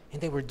Bieber. And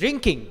they were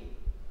drinking.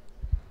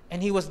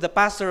 And he was the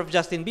pastor of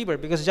Justin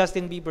Bieber because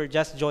Justin Bieber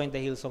just joined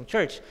the Hillsong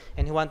Church.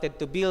 And he wanted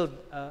to build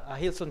a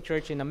Hillsong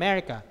Church in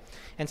America.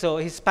 And so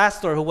his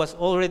pastor, who was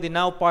already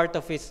now part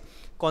of his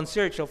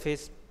concierge, of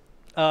his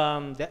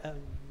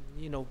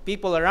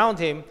people around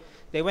him,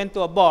 they went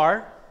to a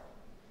bar.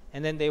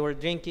 And then they were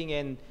drinking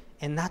and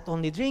not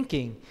only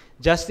drinking.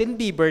 Justin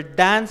Bieber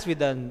danced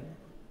with a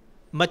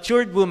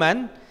matured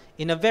woman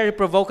in a very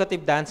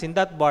provocative dance in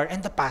that bar,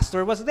 and the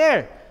pastor was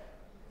there.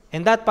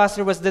 And that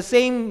pastor was the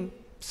same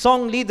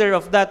song leader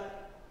of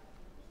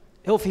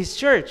his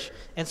church.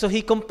 And so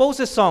he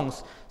composes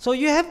songs. So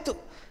you have to,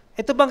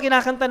 ito bang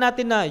kinakanta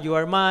natin na, you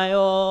are my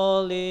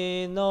all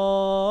in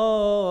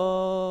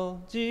all,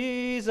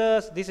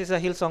 Jesus. This is a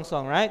Hillsong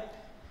song, right?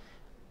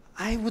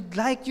 I would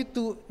like you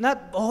to,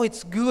 not, oh,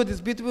 it's good, it's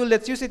beautiful,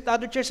 let's use it to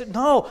other churches.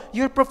 No,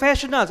 you're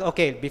professionals.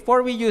 Okay,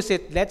 before we use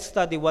it, let's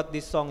study what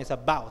this song is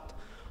about.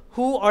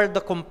 Who are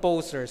the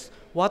composers?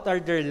 What are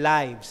their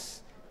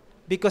lives?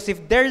 Because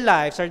if their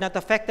lives are not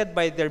affected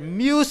by their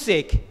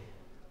music,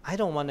 I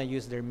don't want to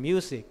use their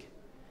music.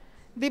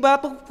 Di ba?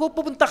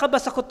 Pupunta ka ba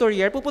sa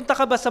couturier? Pupunta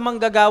ka ba sa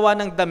manggagawa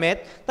ng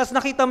damit? Tapos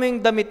nakita mo yung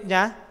damit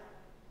niya?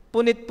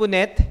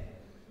 Punit-punit?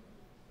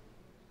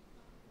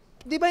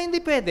 Di ba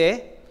hindi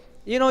pwede?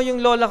 You know,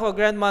 yung lola ko,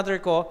 grandmother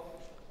ko,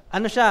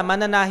 ano siya,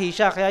 mananahi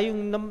siya. Kaya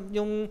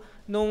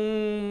nung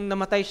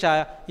namatay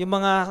siya, yung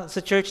mga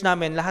sa church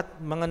namin, lahat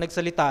mga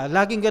nagsalita,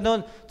 laging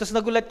ganon. Tapos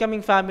nagulat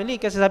kaming family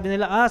kasi sabi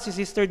nila, si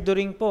Sister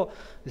During po,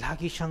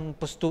 lagi siyang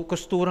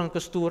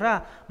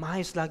kusturang-kustura.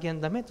 Maayos lagi ang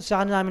damit. Tapos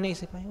saka namin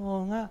naisip, ay,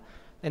 oo nga.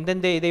 And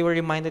then they were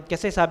reminded,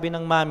 kasi sabi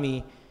ng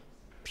mami,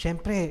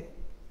 syempre,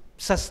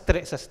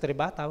 sastre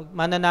ba?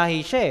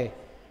 Mananahi siya eh.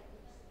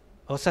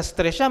 O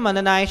sastre siya,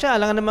 mananahi siya.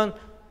 Alam nga naman,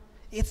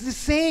 it's the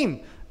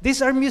same.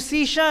 These are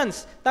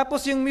musicians.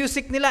 Tapos yung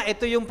music nila,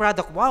 ito yung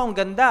product. Wow, ang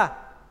ganda.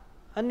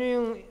 Ano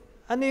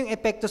yung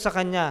epekto sa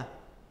kanya?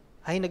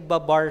 Ay,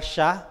 nagbabar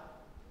siya?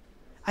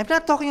 I'm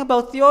not talking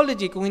about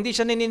theology. Kung hindi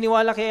siya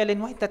naniniwala kay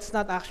Ellen White, that's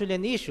not actually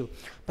an issue.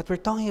 But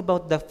we're talking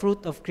about the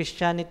fruit of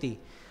Christianity.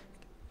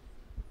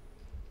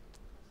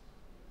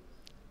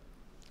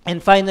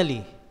 And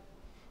finally,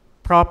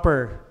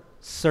 proper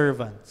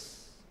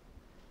servants.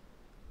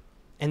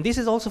 And this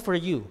is also for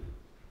you,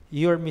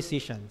 your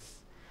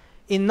musicians.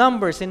 In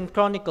Numbers and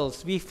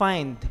Chronicles, we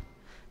find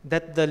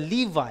that the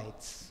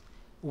Levites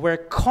were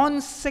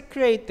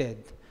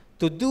consecrated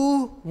to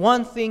do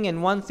one thing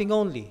and one thing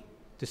only,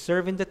 to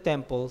serve in the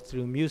temple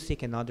through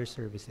music and other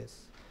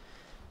services.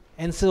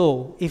 And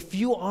so, if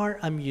you are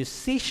a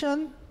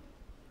musician,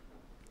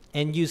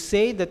 and you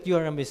say that you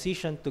are a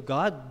musician to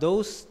God,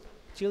 those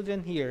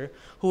children here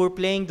who are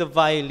playing the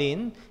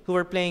violin, who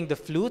are playing the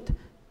flute,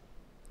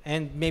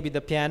 and maybe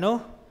the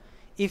piano,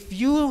 if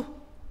you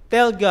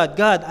tell God,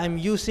 God, I'm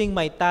using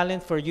my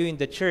talent for you in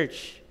the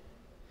church,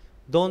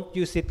 don't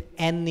use it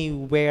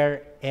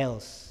anywhere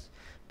else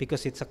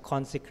because it's a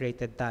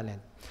consecrated talent.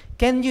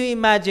 Can you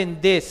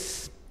imagine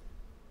this?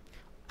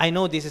 I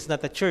know this is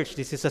not a church,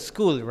 this is a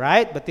school,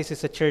 right? But this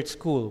is a church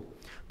school.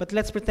 But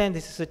let's pretend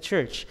this is a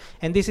church,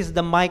 and this is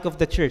the mic of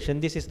the church,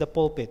 and this is the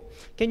pulpit.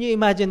 Can you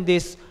imagine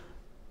this?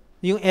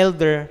 Yung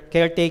elder,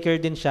 caretaker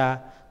din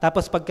siya,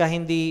 tapos pagka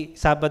hindi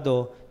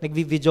Sabado,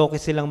 nagvi-videoke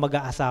silang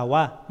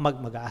mag-aasawa.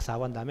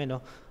 Mag-aasawa, ang dami,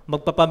 no?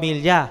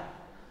 Magpapamilya.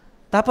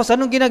 Tapos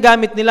anong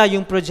ginagamit nila?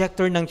 Yung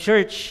projector ng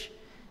church,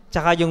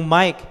 tsaka yung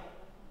mic.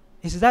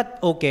 Is that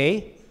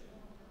okay?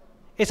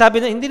 Sabi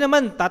na, hindi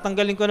naman,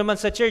 tatanggalin ko naman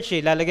sa church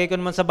lalagay ko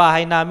naman sa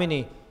bahay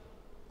namin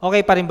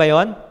Okay pa rin ba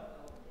yun?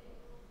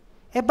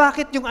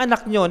 Bakit yung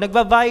anak nyo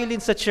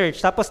nagva-violin sa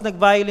church, tapos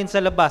nag-violin sa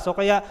labas, o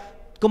kaya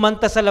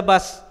kumanta sa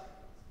labas,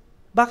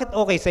 bakit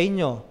okay sa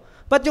inyo?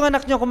 But yung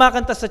anak nyo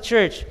kumakanta sa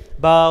church,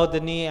 bow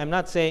the knee, I'm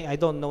not saying, I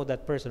don't know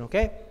that person,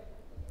 okay?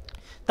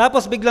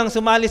 Tapos biglang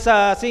sumali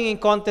sa singing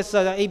contest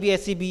sa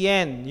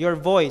ABS-CBN, Your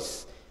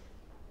Voice.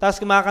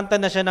 Tapos kumakanta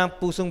na siya ng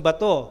Pusong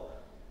Bato.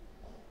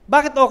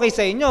 Bakit okay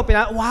sa inyo?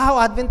 Wow,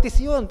 Adventist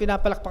yun,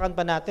 pinapalakpakan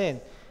pa natin.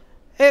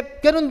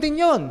 Ganun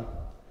din yun.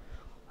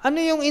 Ano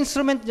yung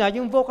instrument niya?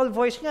 Yung vocal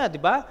voice niya, di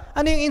ba?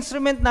 Ano yung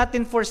instrument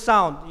natin for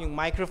sound? Yung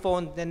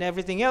microphone and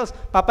everything else.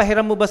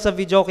 Papahiram mo ba sa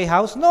videoke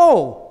house?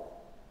 No!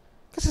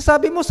 Kasi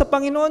sabi mo sa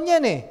Panginoon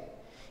yan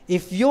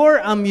If you're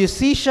a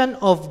musician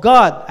of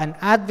God, an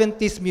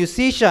Adventist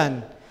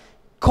musician,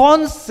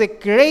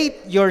 consecrate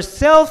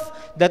yourself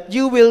that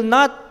you will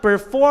not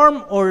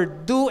perform or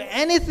do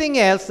anything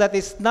else that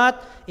is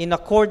not in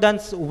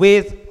accordance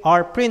with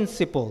our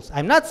principles.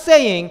 I'm not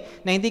saying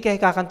na hindi kayo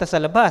kakanta sa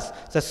labas,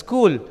 sa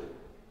school.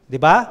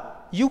 Diba?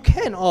 You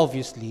can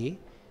obviously,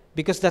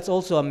 because that's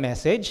also a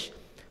message,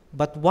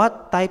 but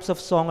what types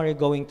of song are you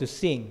going to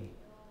sing?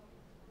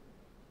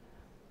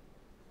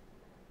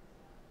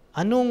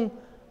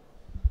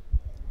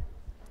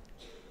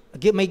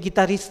 May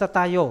gitarista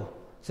tayo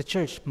sa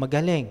church,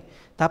 magaling.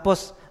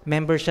 Tapos,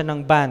 member siya ng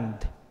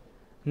band.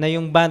 Na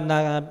yung band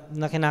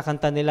na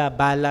kinakanta nila,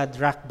 ballad,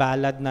 rock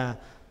ballad na,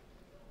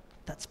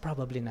 that's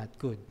probably not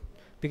good.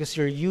 Because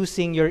you're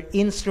using your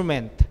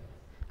instrument,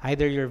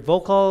 either your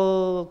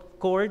vocal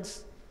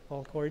cords,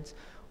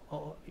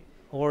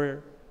 or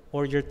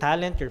your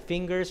talent, your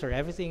fingers, or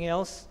everything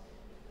else,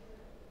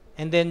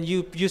 and then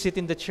you use it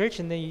in the church,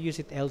 and then you use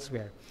it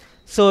elsewhere.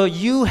 So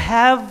you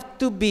have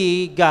to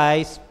be,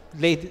 guys,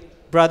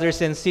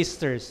 brothers and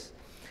sisters,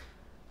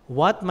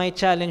 what my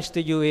challenge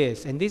to you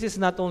is, and this is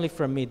not only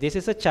from me, this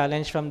is a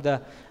challenge from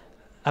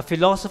a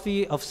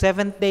philosophy of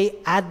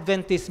Seventh-day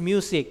Adventist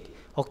music,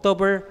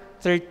 October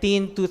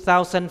 13,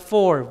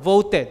 2004,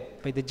 voted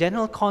by the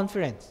General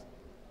Conference.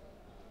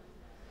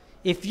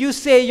 If you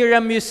say you're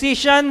a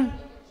musician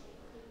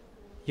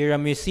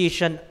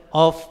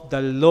of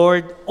the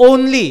Lord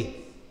only.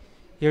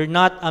 You're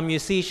not a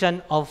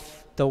musician of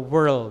the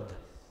world.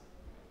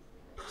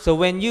 So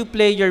when you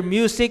play your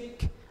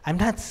music, I'm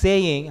not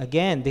saying,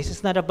 again, this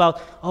is not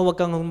about, wag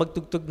kang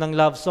magtugtog ng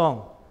love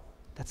song.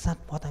 That's not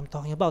what I'm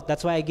talking about.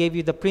 That's why I gave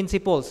you the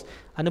principles.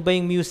 Ano ba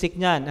yung music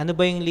niyan? Ano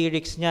ba yung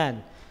lyrics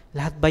niyan?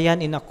 Lahat ba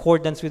yan in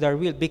accordance with our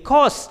will?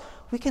 Because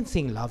we can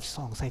sing love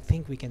songs. I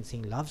think we can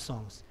sing love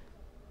songs.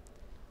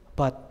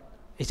 But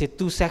is it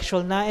too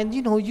sexual na? And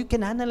you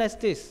can analyze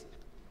this.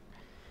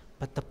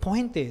 But the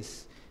point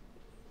is,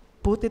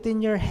 put it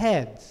in your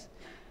heads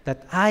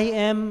that I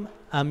am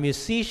a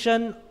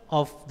musician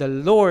of the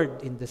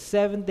Lord in the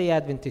Seventh-day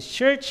Adventist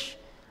Church.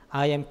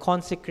 I am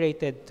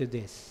consecrated to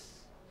this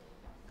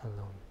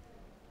alone.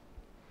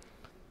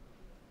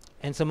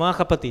 And so mga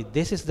kapatid,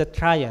 this is the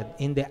triad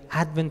in the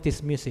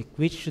Adventist music,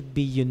 which should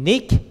be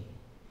unique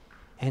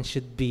and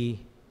should be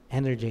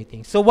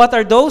energetic. So what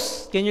are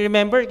those? Can you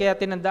remember? Kaya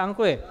tinandaan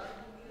ko eh.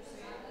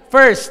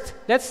 First,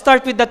 let's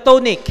start with the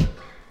tonic.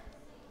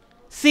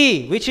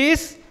 C, which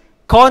is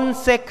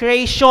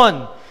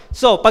consecration.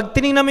 So, pag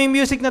tinignan mo yung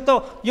music na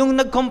to, yung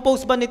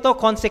nag-compose ba nito,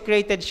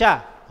 consecrated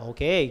siya.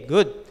 Okay,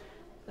 good.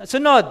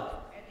 Sunod.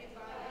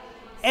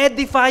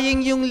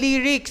 Edifying yung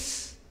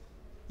lyrics.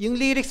 Yung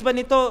lyrics ba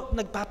nito,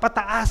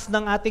 nagpapataas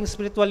ng ating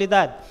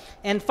spiritualidad.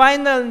 And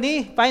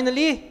finally,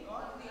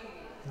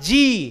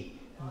 G,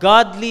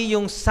 godly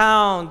yung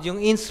sound, yung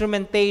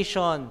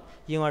instrumentation,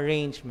 yung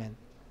arrangement.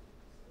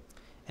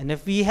 And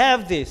if we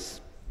have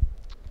this,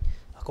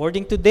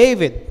 according to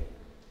David,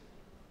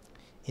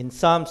 in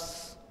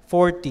Psalms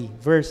 40,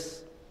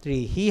 verse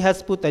 3, He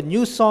has put a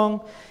new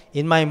song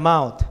in my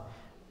mouth,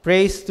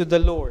 praise to the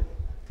Lord.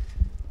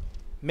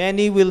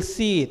 Many will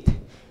see it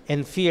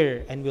and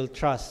fear and will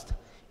trust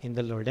in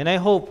the Lord. And I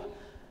hope,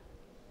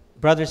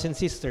 brothers and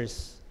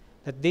sisters,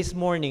 that this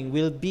morning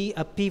will be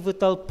a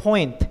pivotal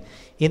point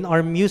in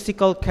our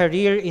musical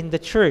career in the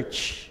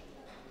church.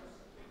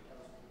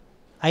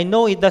 I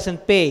know it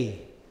doesn't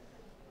pay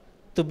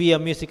to be a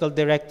musical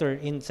director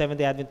in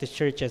Seventh-day Adventist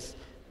churches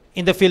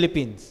in the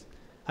Philippines.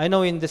 I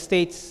know in the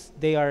States,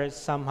 they are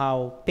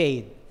somehow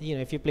paid,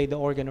 if you play the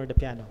organ or the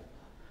piano.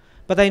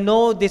 But I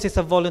know this is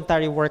a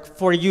voluntary work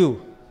for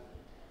you.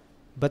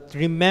 But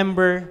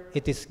remember,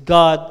 it is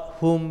God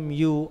whom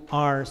you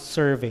are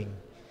serving.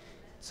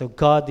 So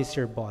God is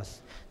your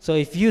boss. So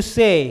if you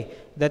say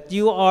that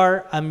you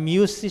are a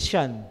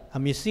musician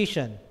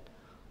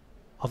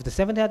of the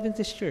Seventh-day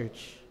Adventist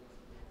Church,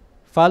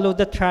 follow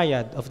the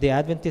triad of the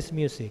Adventist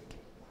music,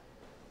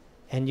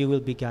 and you will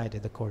be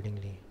guided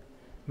accordingly.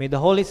 May the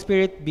Holy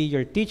Spirit be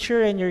your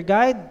teacher and your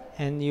guide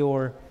and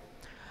your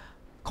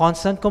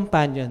constant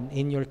companion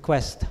in your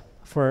quest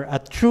for a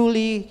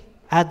truly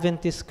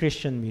Adventist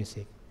Christian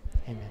music.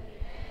 Amen.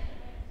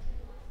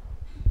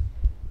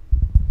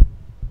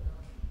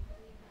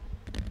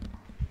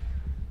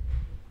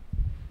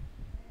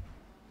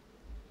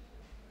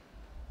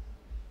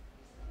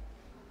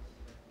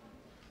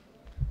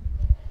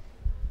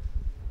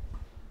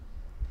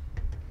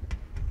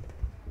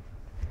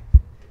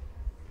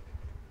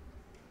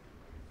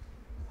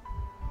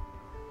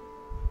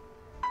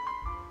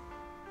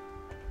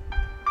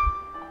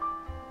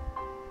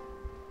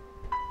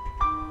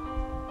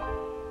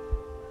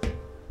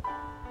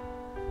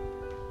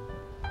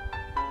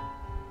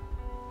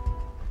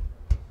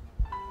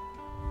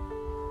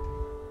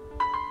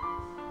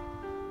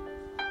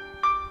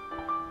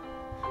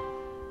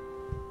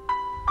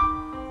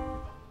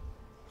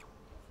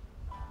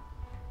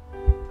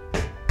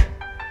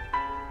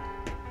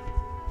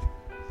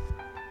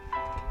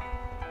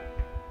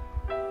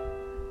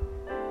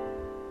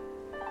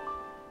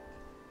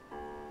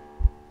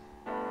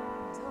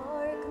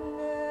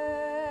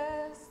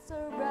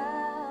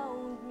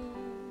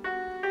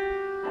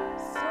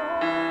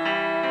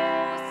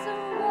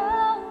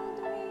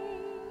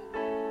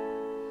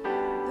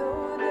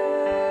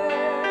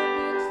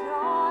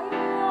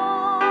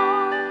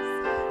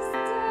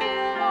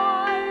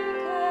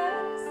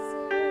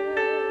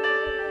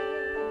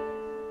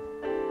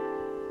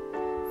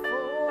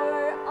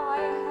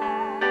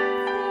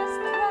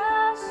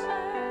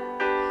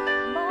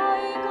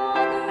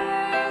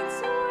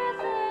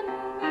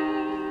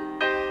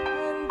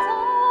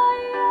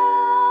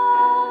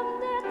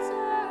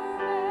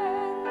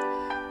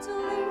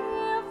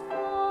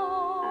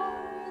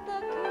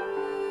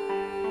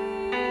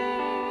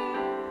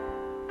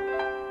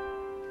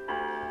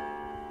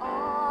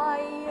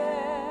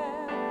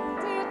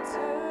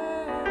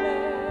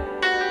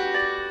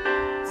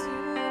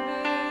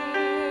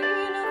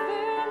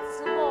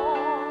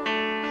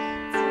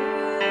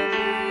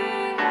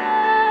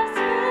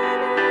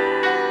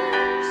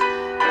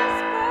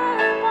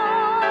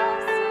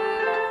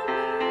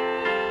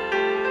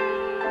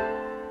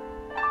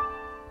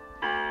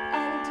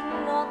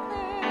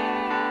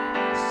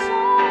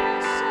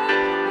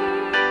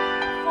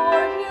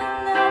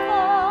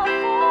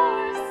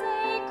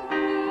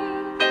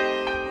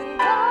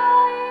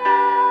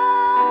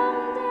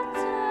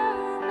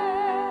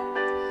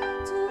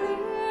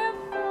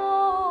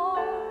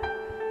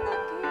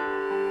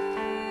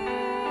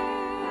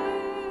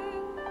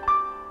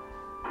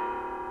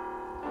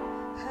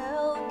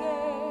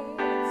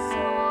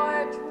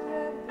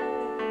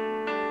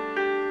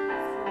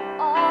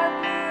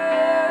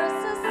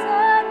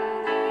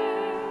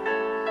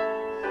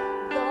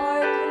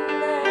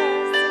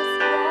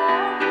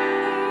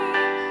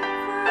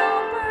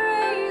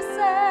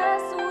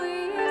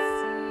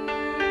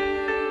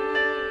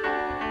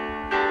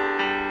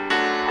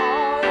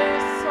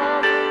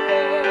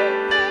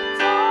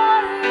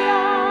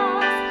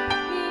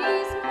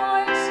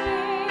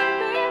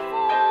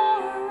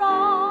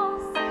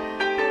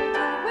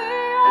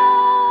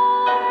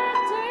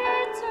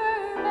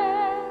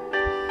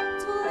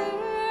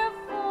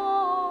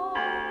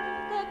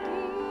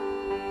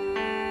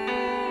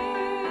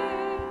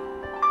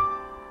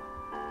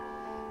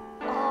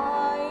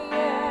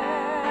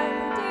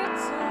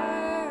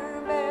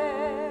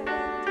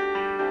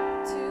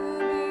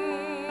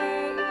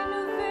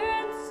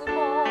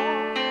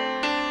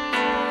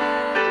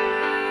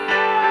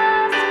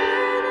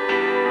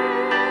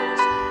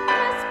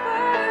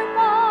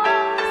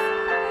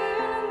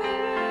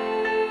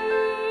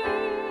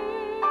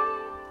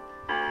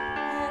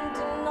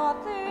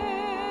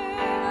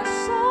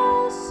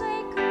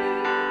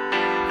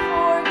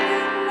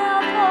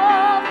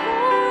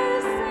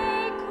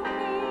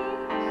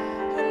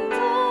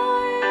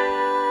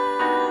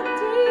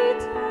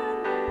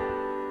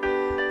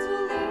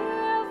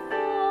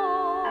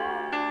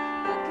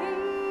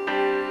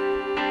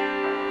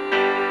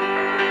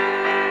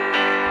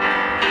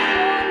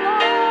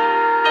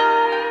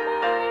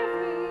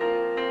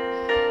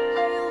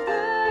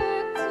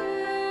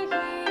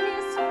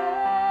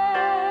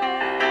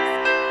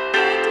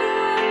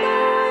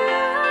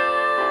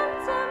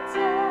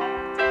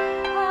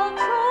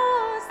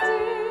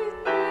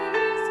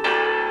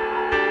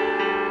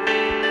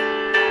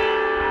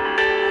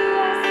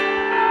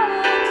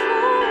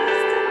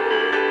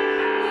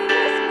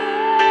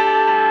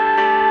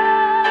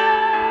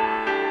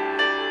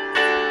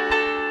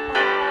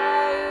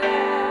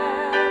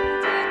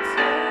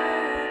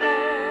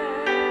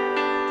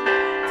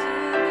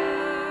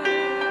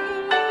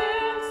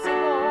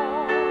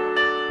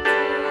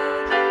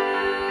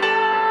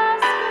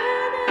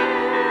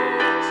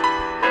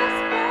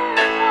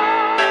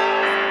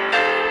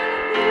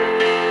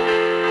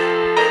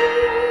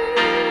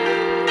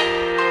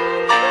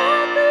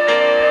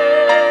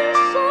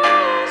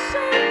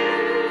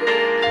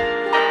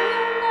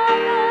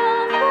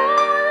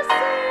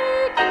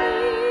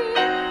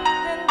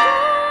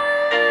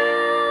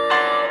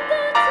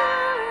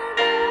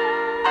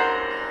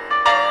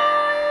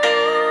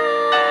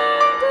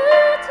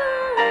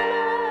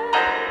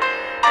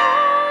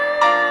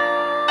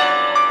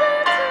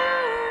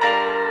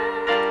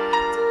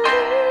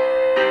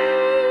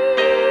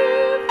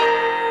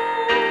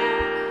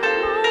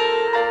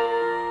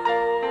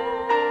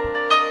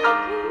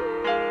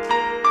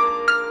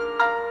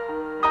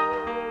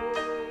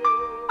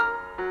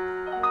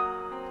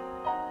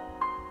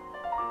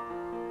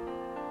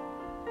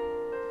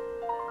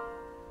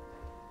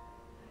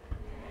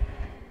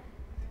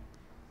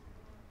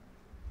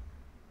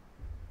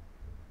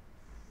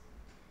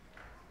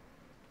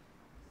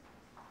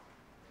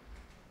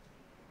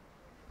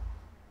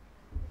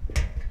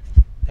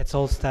 Let's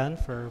all stand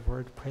for a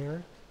word of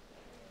prayer.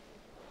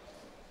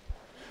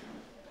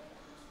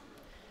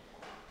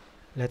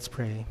 Let's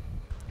pray.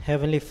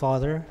 Heavenly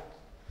Father,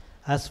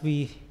 as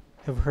we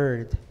have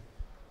heard,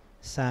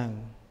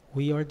 sang,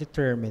 we are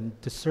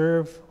determined to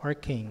serve our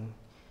King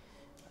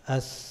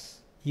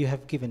as you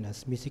have given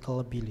us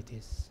musical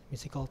abilities,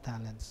 musical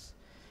talents.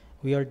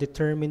 We are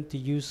determined to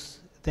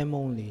use them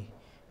only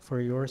for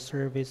your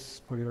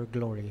service, for your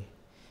glory.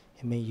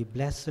 And may you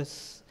bless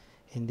us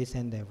in this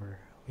endeavor.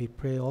 We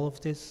pray all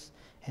of this,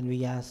 and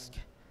we ask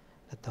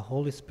that the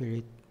Holy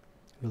Spirit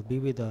will be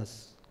with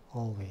us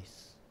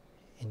always.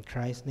 In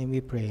Christ's name we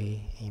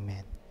pray,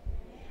 amen.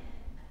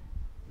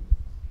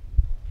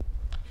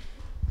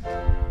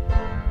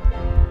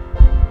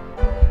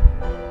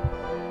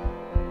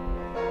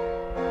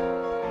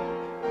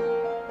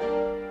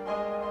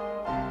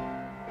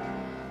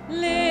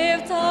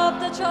 Lift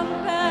up the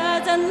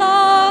trumpet and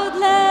loud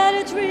let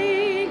it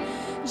ring.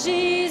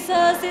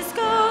 Jesus is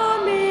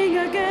coming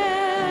again.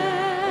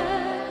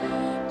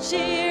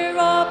 Cheer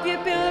up, you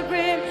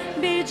pilgrim,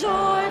 be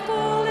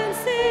joyful and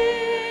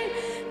sing.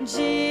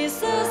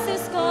 Jesus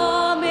is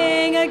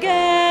coming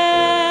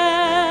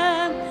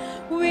again.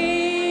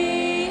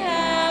 We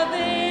have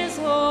this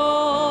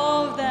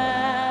hope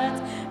that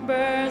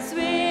burns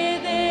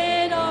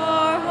within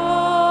our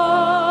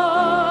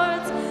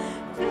hearts.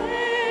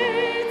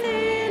 Faith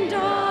in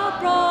the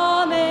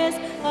promise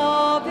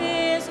of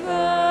His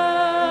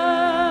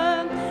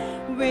word.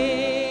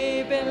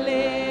 We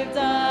believe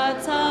the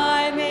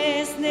time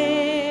is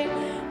near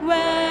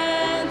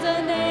when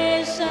the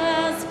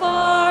nations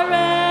far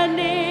and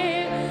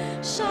near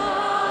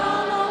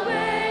shall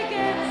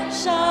awaken,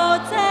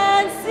 shout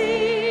and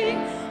sing.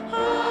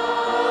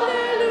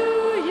 Hallelujah,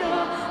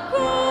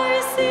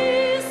 Christ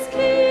is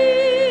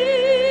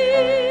King.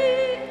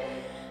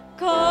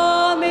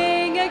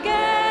 Coming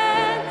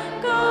again,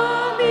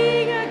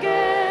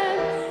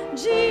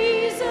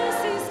 Jesus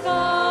is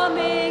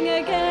coming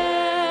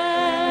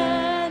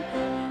again.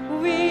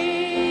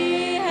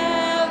 We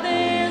have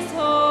this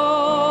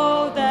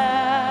hope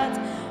that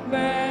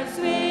burns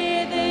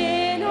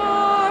within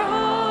our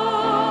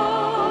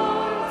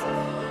hearts.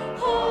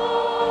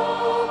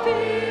 Hope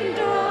in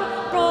the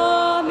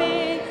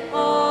promise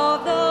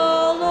of the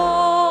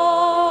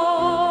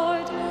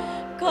Lord.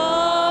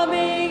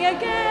 Coming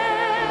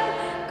again,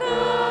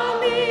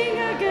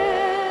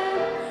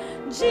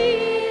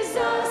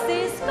 Jesus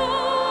is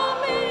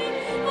coming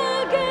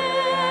again.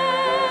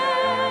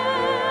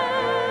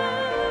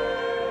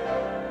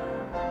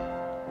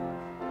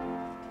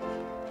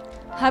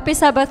 Happy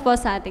Sabbath po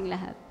sa ating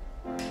lahat.